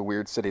less of a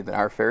weird city than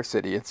our fair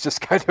city. It's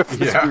just kind of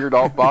this weird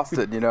alt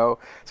Boston,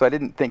 So I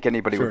didn't think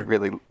anybody would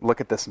really look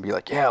at this and be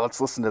like, yeah,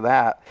 let's listen to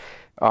that.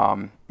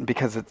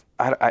 Because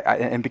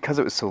because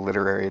it was so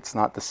literary, it's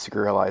not the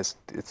serialized,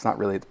 it's not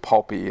really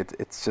pulpy.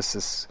 It's just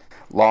this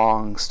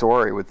long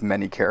story with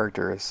many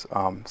characters.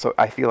 So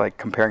I feel like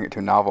comparing it to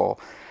a novel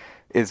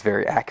is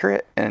very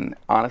accurate, and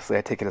honestly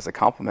I take it as a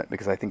compliment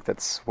because I think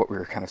that's what we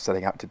were kind of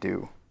setting out to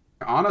do.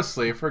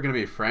 Honestly, if we're going to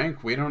be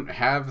frank, we don't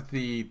have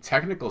the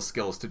technical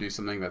skills to do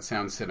something that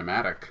sounds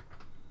cinematic.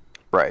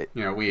 Right.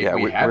 We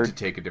had to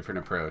take a different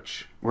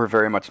approach. We're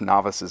very much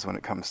novices when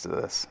it comes to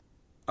this.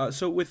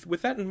 So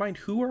with that in mind,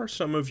 who are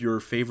some of your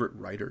favorite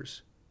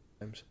writers?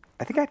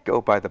 I think I'd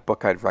go by the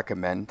book I'd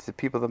recommend to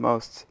people the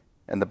most,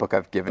 and the book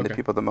I've given to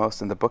people the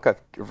most. And the book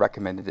I've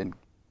recommended and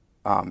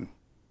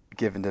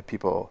given to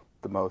people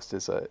the most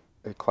is a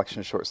collection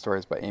of short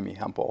stories by Amy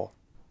Hempel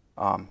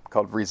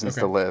called Reasons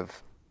to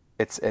Live.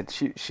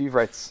 She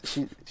writes.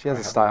 She has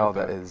a style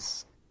that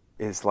is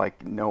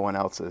like no one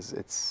else's.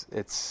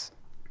 It's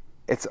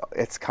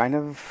kind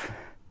of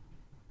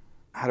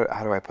how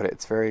do I put it?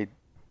 It's very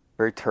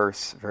very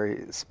terse,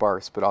 very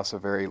sparse, but also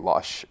very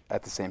lush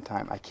at the same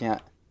time.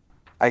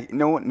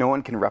 No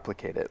one can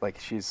replicate it. Like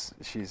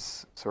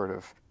she's sort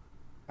of,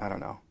 I don't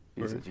know.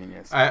 She's a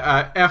genius.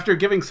 After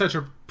giving such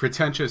a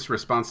pretentious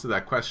response to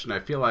that question, I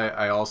feel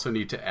I also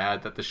need to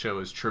add that the show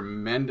is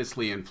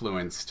tremendously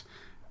influenced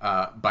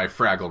by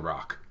Fraggle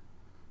Rock.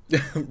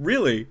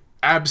 Really?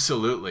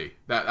 Absolutely.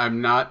 That I'm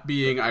not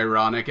being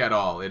ironic at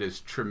all. It is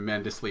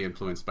tremendously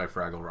influenced by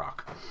Fraggle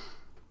Rock.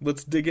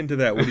 Let's dig into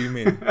that. What do you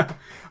mean?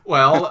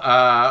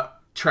 Well,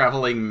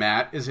 Traveling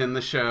Matt is in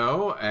the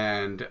show,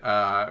 and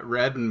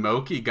Red and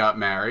Moki got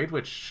married,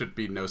 which should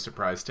be no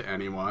surprise to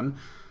anyone.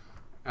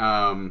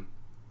 Fraggle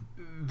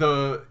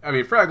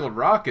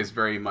Rock is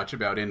very much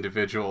about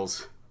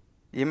individuals.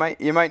 You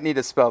might need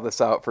to spell this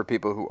out for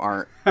people who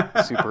aren't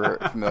super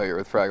familiar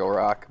with Fraggle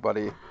Rock,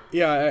 buddy.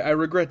 Yeah, I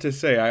regret to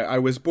say I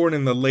was born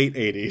in the late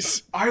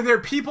 80s. Are there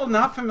people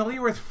not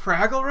familiar with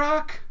Fraggle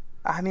Rock?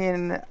 I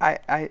mean,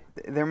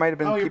 there might have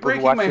been people you're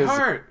who watched breaking my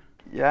heart.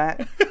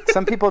 Yeah,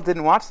 some people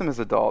didn't watch them as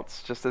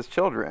adults, just as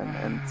children,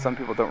 and some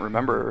people don't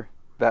remember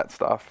that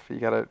stuff.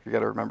 You gotta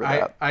remember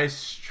that. I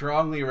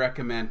strongly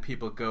recommend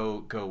people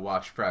go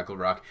watch Fraggle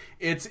Rock.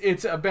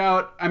 It's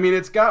about,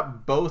 it's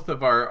got both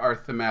of our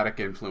thematic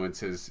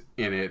influences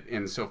in it,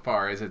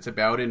 insofar as it's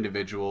about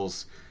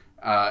individuals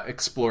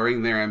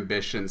exploring their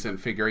ambitions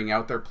and figuring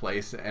out their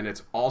place, and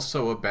it's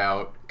also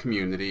about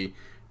community.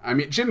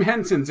 Jim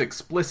Henson's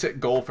explicit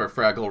goal for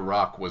Fraggle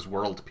Rock was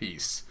world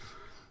peace.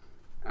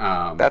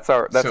 That's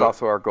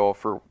also our goal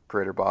for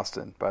Greater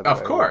Boston, by the way.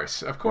 Of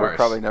course. We're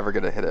probably never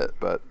going to hit it,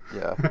 but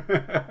yeah.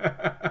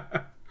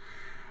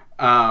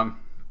 I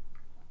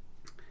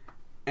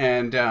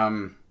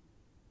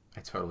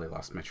totally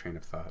lost my train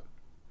of thought.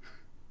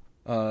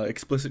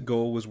 Explicit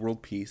goal was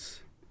world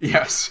peace.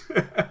 Yes.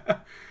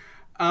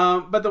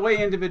 But the way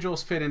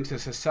individuals fit into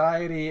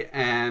society,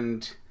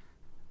 and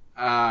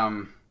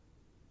I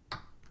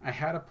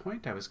had a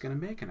point I was going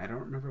to make, and I don't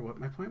remember what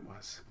my point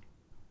was.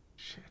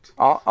 Shit.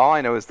 All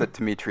I know is that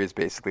Dimitri is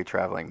basically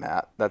Traveling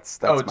Matt.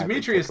 That's my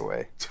Dimitri big is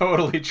takeaway.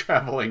 Totally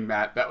Traveling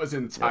Matt. That was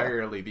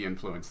entirely the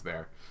influence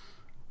there.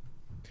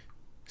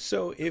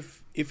 So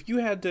if you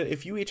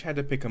each had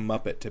to pick a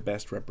Muppet to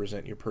best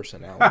represent your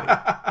personality,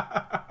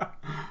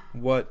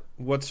 what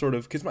sort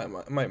of, because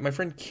my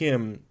friend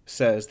Kim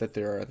says that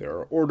there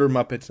are order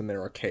Muppets and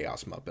there are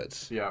chaos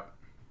Muppets. Yeah.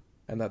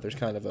 And that there's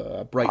kind of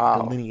a bright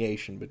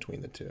delineation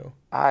between the two.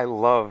 I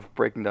love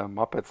breaking down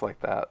Muppets like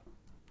that.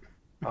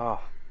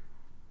 Oh.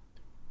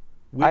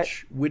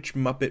 Which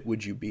Muppet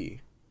would you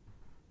be?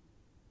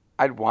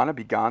 I'd want to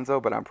be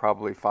Gonzo, but I'm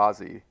probably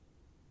Fozzie.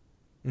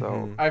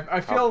 So I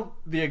feel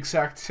the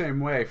exact same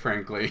way,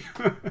 frankly.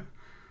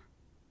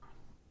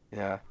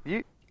 Yeah.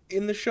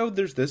 In the show,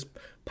 there's this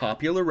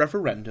popular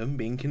referendum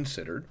being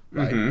considered,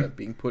 right?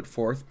 Being put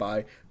forth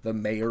by the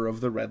mayor of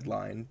the Red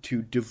Line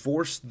to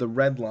divorce the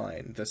Red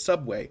Line, the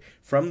subway,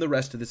 from the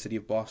rest of the city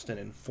of Boston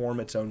and form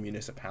its own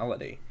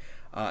municipality.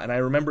 And I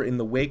remember in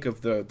the wake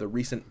of the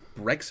recent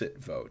Brexit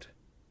vote,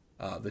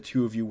 the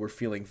two of you were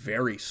feeling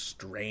very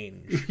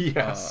strange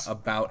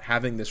about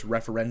having this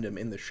referendum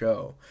in the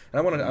show. And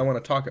I want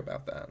to talk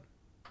about that.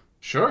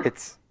 Sure.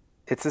 It's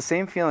the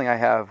same feeling I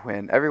have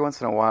when every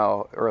once in a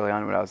while, early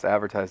on when I was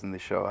advertising the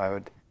show, I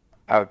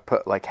would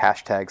put like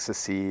hashtag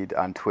secede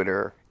on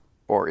Twitter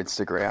or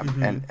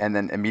Instagram, and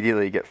then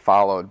immediately get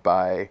followed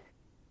by,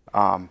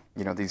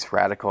 these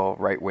radical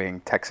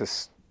right-wing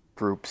Texas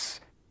groups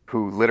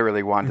who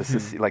literally wanted to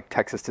secede, like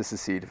Texas to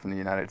secede from the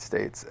United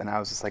States. And I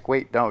was just like,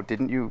 wait, no,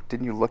 didn't you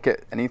look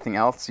at anything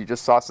else? You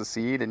just saw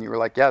secede, and you were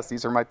like, yes,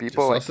 these are my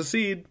people. Just saw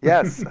secede.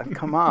 Yes,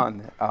 come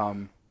on.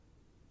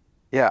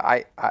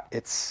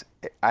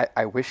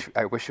 I wish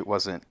it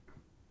wasn't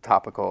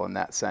topical in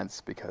that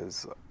sense,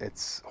 because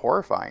it's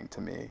horrifying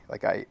to me.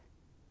 Like I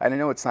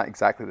know it's not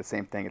exactly the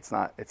same thing. It's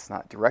not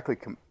directly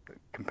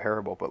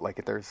comparable, but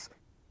like there's,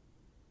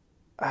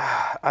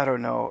 I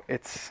don't know.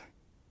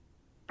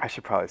 I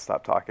should probably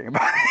stop talking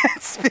about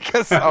it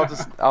because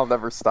I'll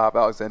never stop.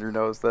 Alexander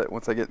knows that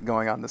once I get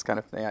going on this kind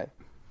of thing,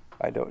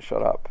 I don't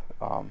shut up.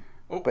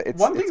 But it's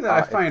one thing that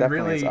I find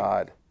really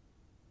odd.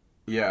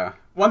 Yeah.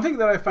 One thing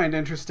that I find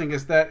interesting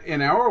is that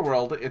in our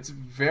world, it's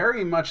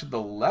very much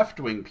the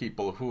left-wing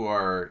people who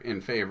are in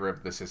favor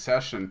of the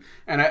secession.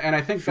 And I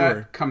think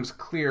that comes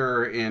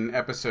clear in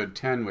episode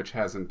 10, which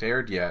hasn't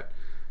aired yet.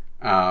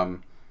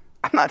 I'm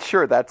not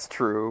sure that's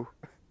true.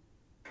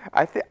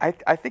 I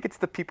think it's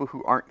the people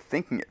who aren't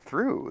thinking it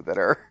through that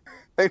are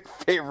in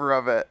favor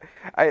of it.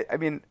 I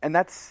mean, and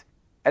that's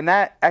And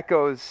that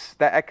echoes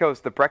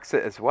the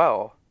Brexit as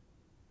well.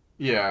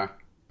 Yeah.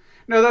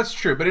 No, that's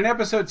true. But in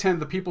episode 10,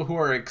 the people who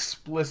are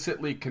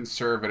explicitly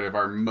conservative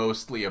are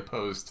mostly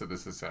opposed to the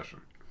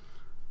secession.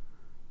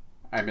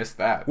 I missed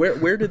that.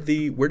 Where did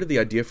the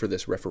idea for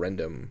this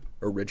referendum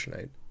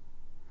originate?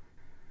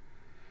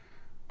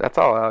 That's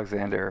all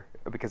Alexander,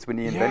 because when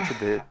he invented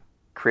the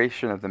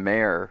creation of the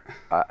mayor,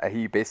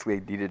 he basically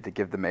needed to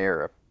give the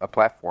mayor a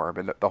platform,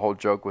 and the whole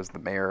joke was the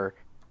mayor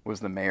was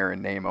the mayor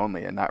in name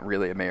only and not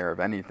really a mayor of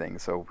anything,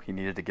 so he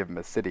needed to give him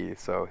a city,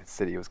 so his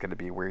city was going to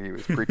be where he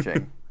was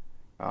preaching.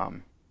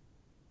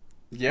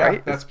 Yeah,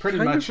 right? That's pretty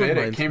much it.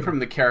 It came from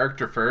the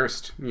character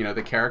first.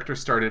 The character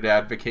started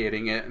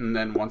advocating it, and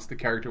then once the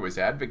character was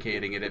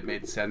advocating it, it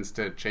made sense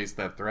to chase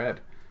that thread.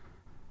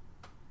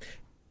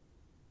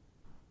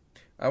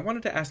 I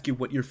wanted to ask you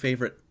what your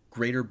favorite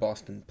Greater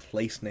Boston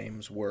place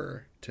names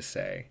were to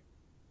say.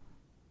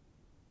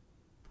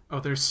 Oh,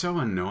 they're so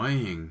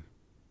annoying.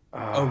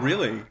 Oh,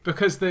 really?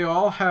 Because they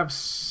all have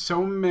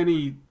so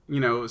many,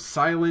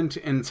 silent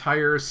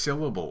entire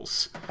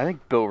syllables. I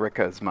think Bill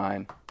Ricca is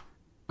mine.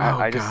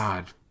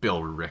 God,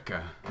 Bill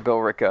Ricca. Bill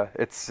Ricca.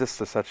 It's just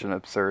such an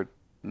absurd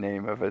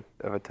name of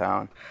a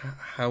town.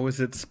 How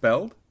is it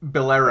spelled?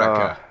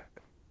 Billerica.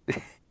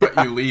 But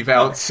you leave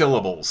out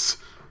syllables.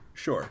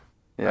 Sure.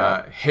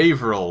 Yeah.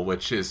 Haverhill,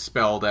 which is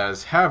spelled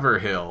as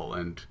Haverhill,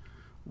 and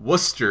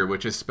Worcester,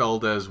 which is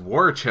spelled as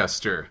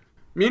Worcester.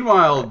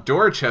 Meanwhile,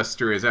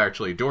 Dorchester is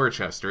actually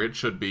Dorchester. It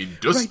should be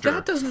Duster. Right,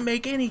 that doesn't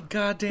make any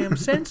goddamn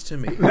sense to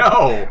me.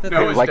 No, it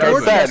like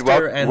doesn't. I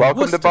said,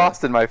 welcome to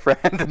Boston, my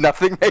friend.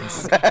 Nothing makes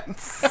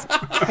sense.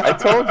 I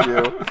told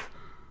you.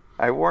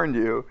 I warned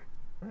you.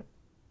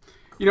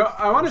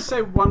 I want to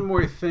say one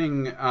more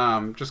thing,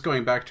 just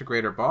going back to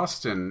Greater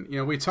Boston.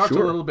 We talked a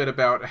little bit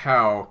about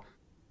how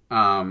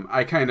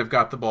I kind of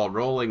got the ball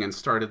rolling and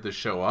started the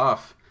show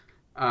off.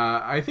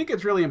 I think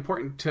it's really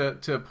important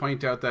to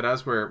point out that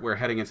as we're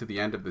heading into the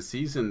end of the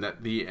season,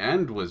 that the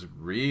end was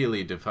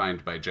really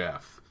defined by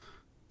Jeff.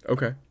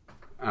 Okay.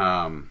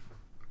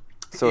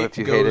 So if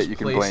you hate it, you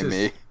can blame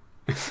me.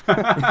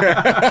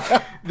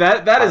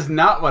 That is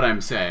not what I'm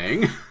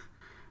saying.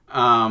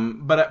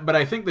 But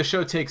I think the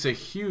show takes a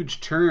huge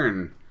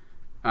turn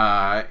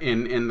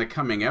in the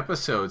coming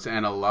episodes,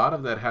 and a lot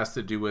of that has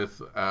to do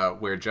with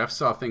where Jeff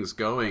saw things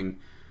going,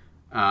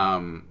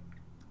 and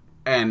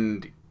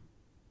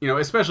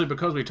especially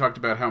because we talked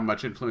about how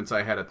much influence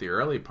I had at the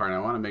early part. I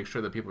want to make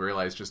sure that people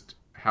realize just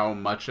how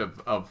much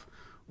of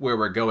where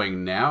we're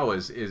going now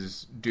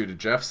is due to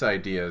Jeff's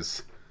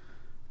ideas,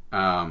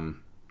 and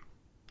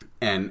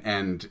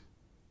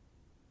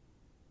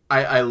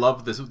I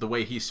love the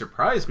way he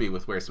surprised me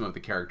with where some of the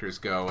characters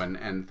go,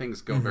 and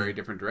things go very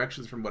different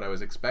directions from what I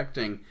was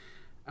expecting,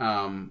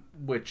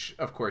 which,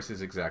 of course,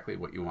 is exactly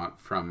what you want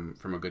from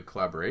a good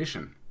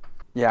collaboration.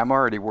 Yeah, I'm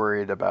already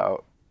worried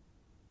about...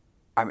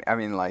 I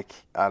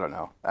don't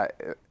know.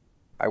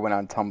 I went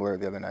on Tumblr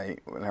the other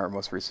night when our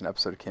most recent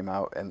episode came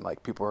out, and,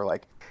 people were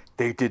like,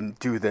 they didn't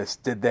do this,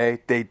 did they?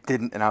 They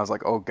didn't. And I was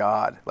like, oh,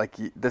 God.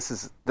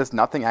 This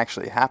nothing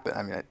actually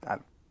happened. I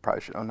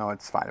probably should. Oh no,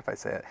 it's fine if I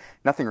say it.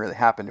 Nothing really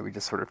happened. We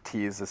just sort of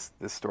teased this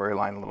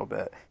storyline a little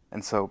bit,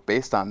 and so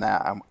based on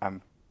that,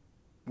 I'm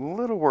a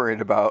little worried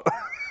about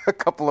a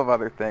couple of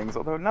other things.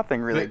 Although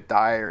nothing really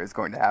dire is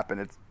going to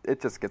happen.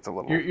 It just gets a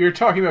little. You're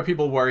talking about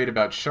people worried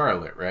about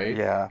Charlotte, right?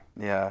 Yeah.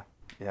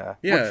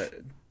 Which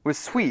was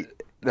sweet.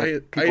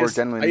 I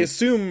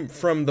assume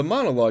from the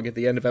monologue at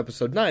the end of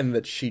episode 9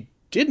 that she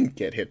didn't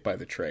get hit by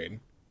the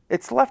train.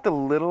 It's left a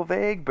little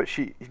vague, but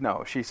she's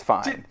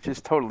fine.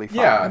 She's totally fine.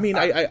 Yeah,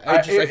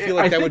 I feel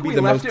like that would be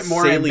the most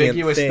salient thing. I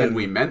think we left it more ambiguous than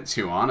we meant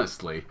to,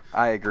 honestly.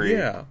 I agree.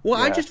 Yeah.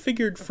 Well, I just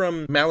figured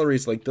from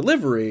Mallory's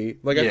delivery,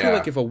 I feel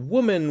like if a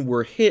woman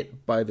were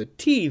hit by the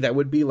T, that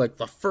would be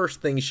the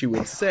first thing she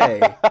would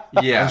say.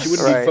 Yeah. And she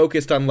wouldn't be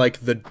focused on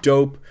the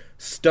dope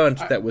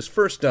stunt that was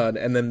first done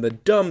and then the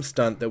dumb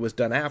stunt that was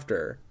done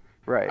after.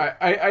 Right.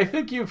 I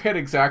think you've hit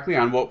exactly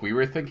on what we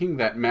were thinking,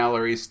 that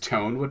Mallory's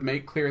tone would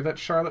make clear that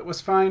Charlotte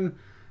was fine.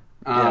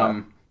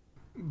 But,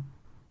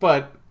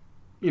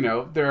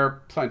 there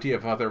are plenty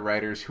of other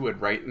writers who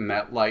would write in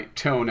that light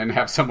tone and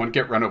have someone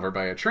get run over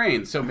by a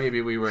train, so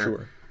maybe we were...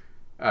 Sure.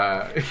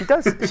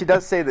 She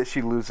does say that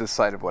she loses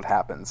sight of what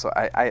happened, so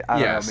I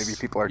don't know, maybe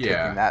people are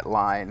taking that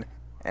line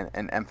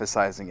and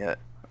emphasizing it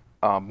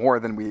more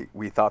than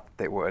we thought that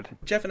they would.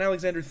 Jeff and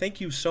Alexander, thank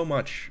you so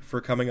much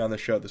for coming on the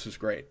show. This was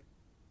great.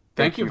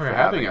 Thank you for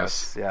having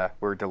us. Yeah,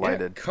 we're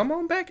delighted. Yeah, come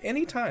on back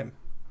anytime.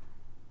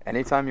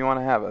 Anytime you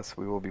want to have us,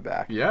 we will be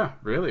back. Yeah,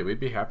 really,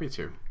 we'd be happy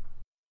to.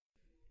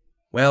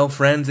 Well,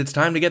 friends, it's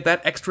time to get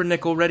that extra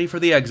nickel ready for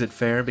the exit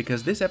fare,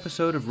 because this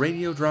episode of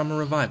Radio Drama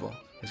Revival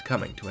is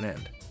coming to an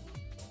end.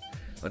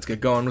 Let's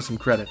get going with some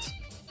credits.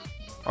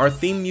 Our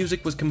theme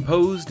music was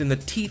composed in the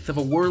teeth of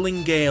a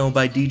whirling gale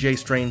by DJ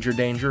Stranger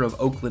Danger of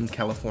Oakland,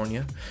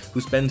 California,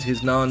 who spends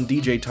his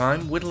non-DJ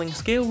time whittling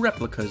scale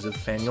replicas of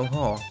Faneuil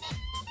Hall.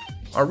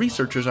 Our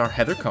researchers are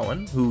Heather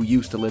Cohen, who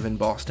used to live in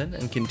Boston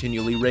and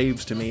continually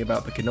raves to me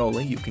about the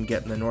cannoli you can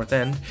get in the North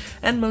End,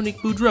 and Monique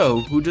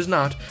Boudreau, who does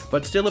not,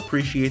 but still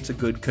appreciates a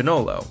good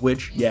cannolo,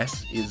 which,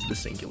 yes, is the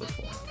singular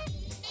form.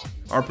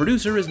 Our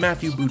producer is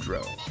Matthew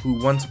Boudreau,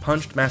 who once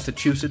punched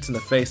Massachusetts in the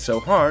face so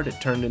hard it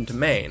turned into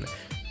Maine,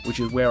 which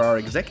is where our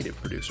executive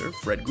producer,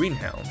 Fred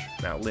Greenhalgh,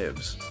 now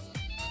lives.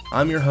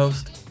 I'm your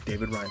host,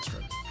 David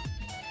Reinstrom.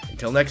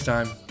 Until next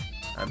time,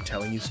 I'm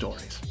telling you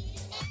stories.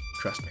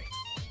 Trust me.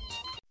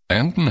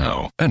 And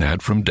now, an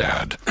ad from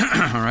Dad.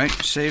 All right,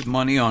 save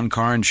money on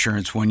car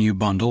insurance when you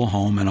bundle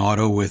home and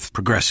auto with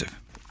Progressive.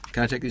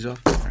 Can I take these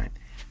off? All right.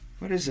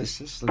 What is this?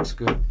 This looks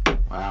good.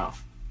 Wow,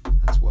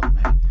 that's well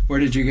made. Where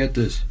did you get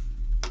this?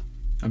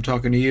 I'm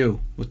talking to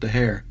you with the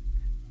hair.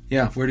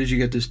 Yeah, where did you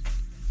get this?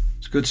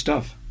 It's good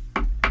stuff.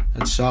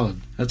 That's solid.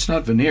 That's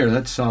not veneer,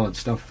 that's solid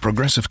stuff.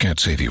 Progressive can't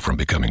save you from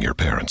becoming your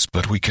parents,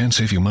 but we can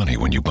save you money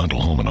when you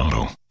bundle home and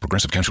auto.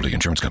 Progressive Casualty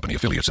Insurance Company,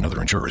 affiliates, and other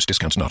insurers.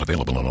 Discounts not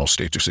available in all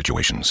states or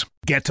situations.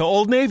 Get to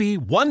Old Navy,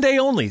 one day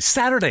only,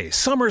 Saturday.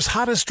 Summer's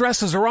hottest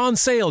dresses are on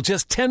sale,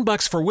 just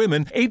 $10 for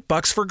women,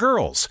 $8 for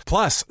girls.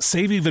 Plus,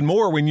 save even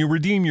more when you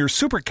redeem your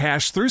Super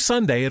Cash through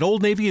Sunday at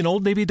Old Navy and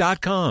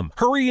OldNavy.com.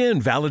 Hurry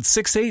in, valid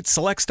 6/8,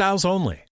 select styles only.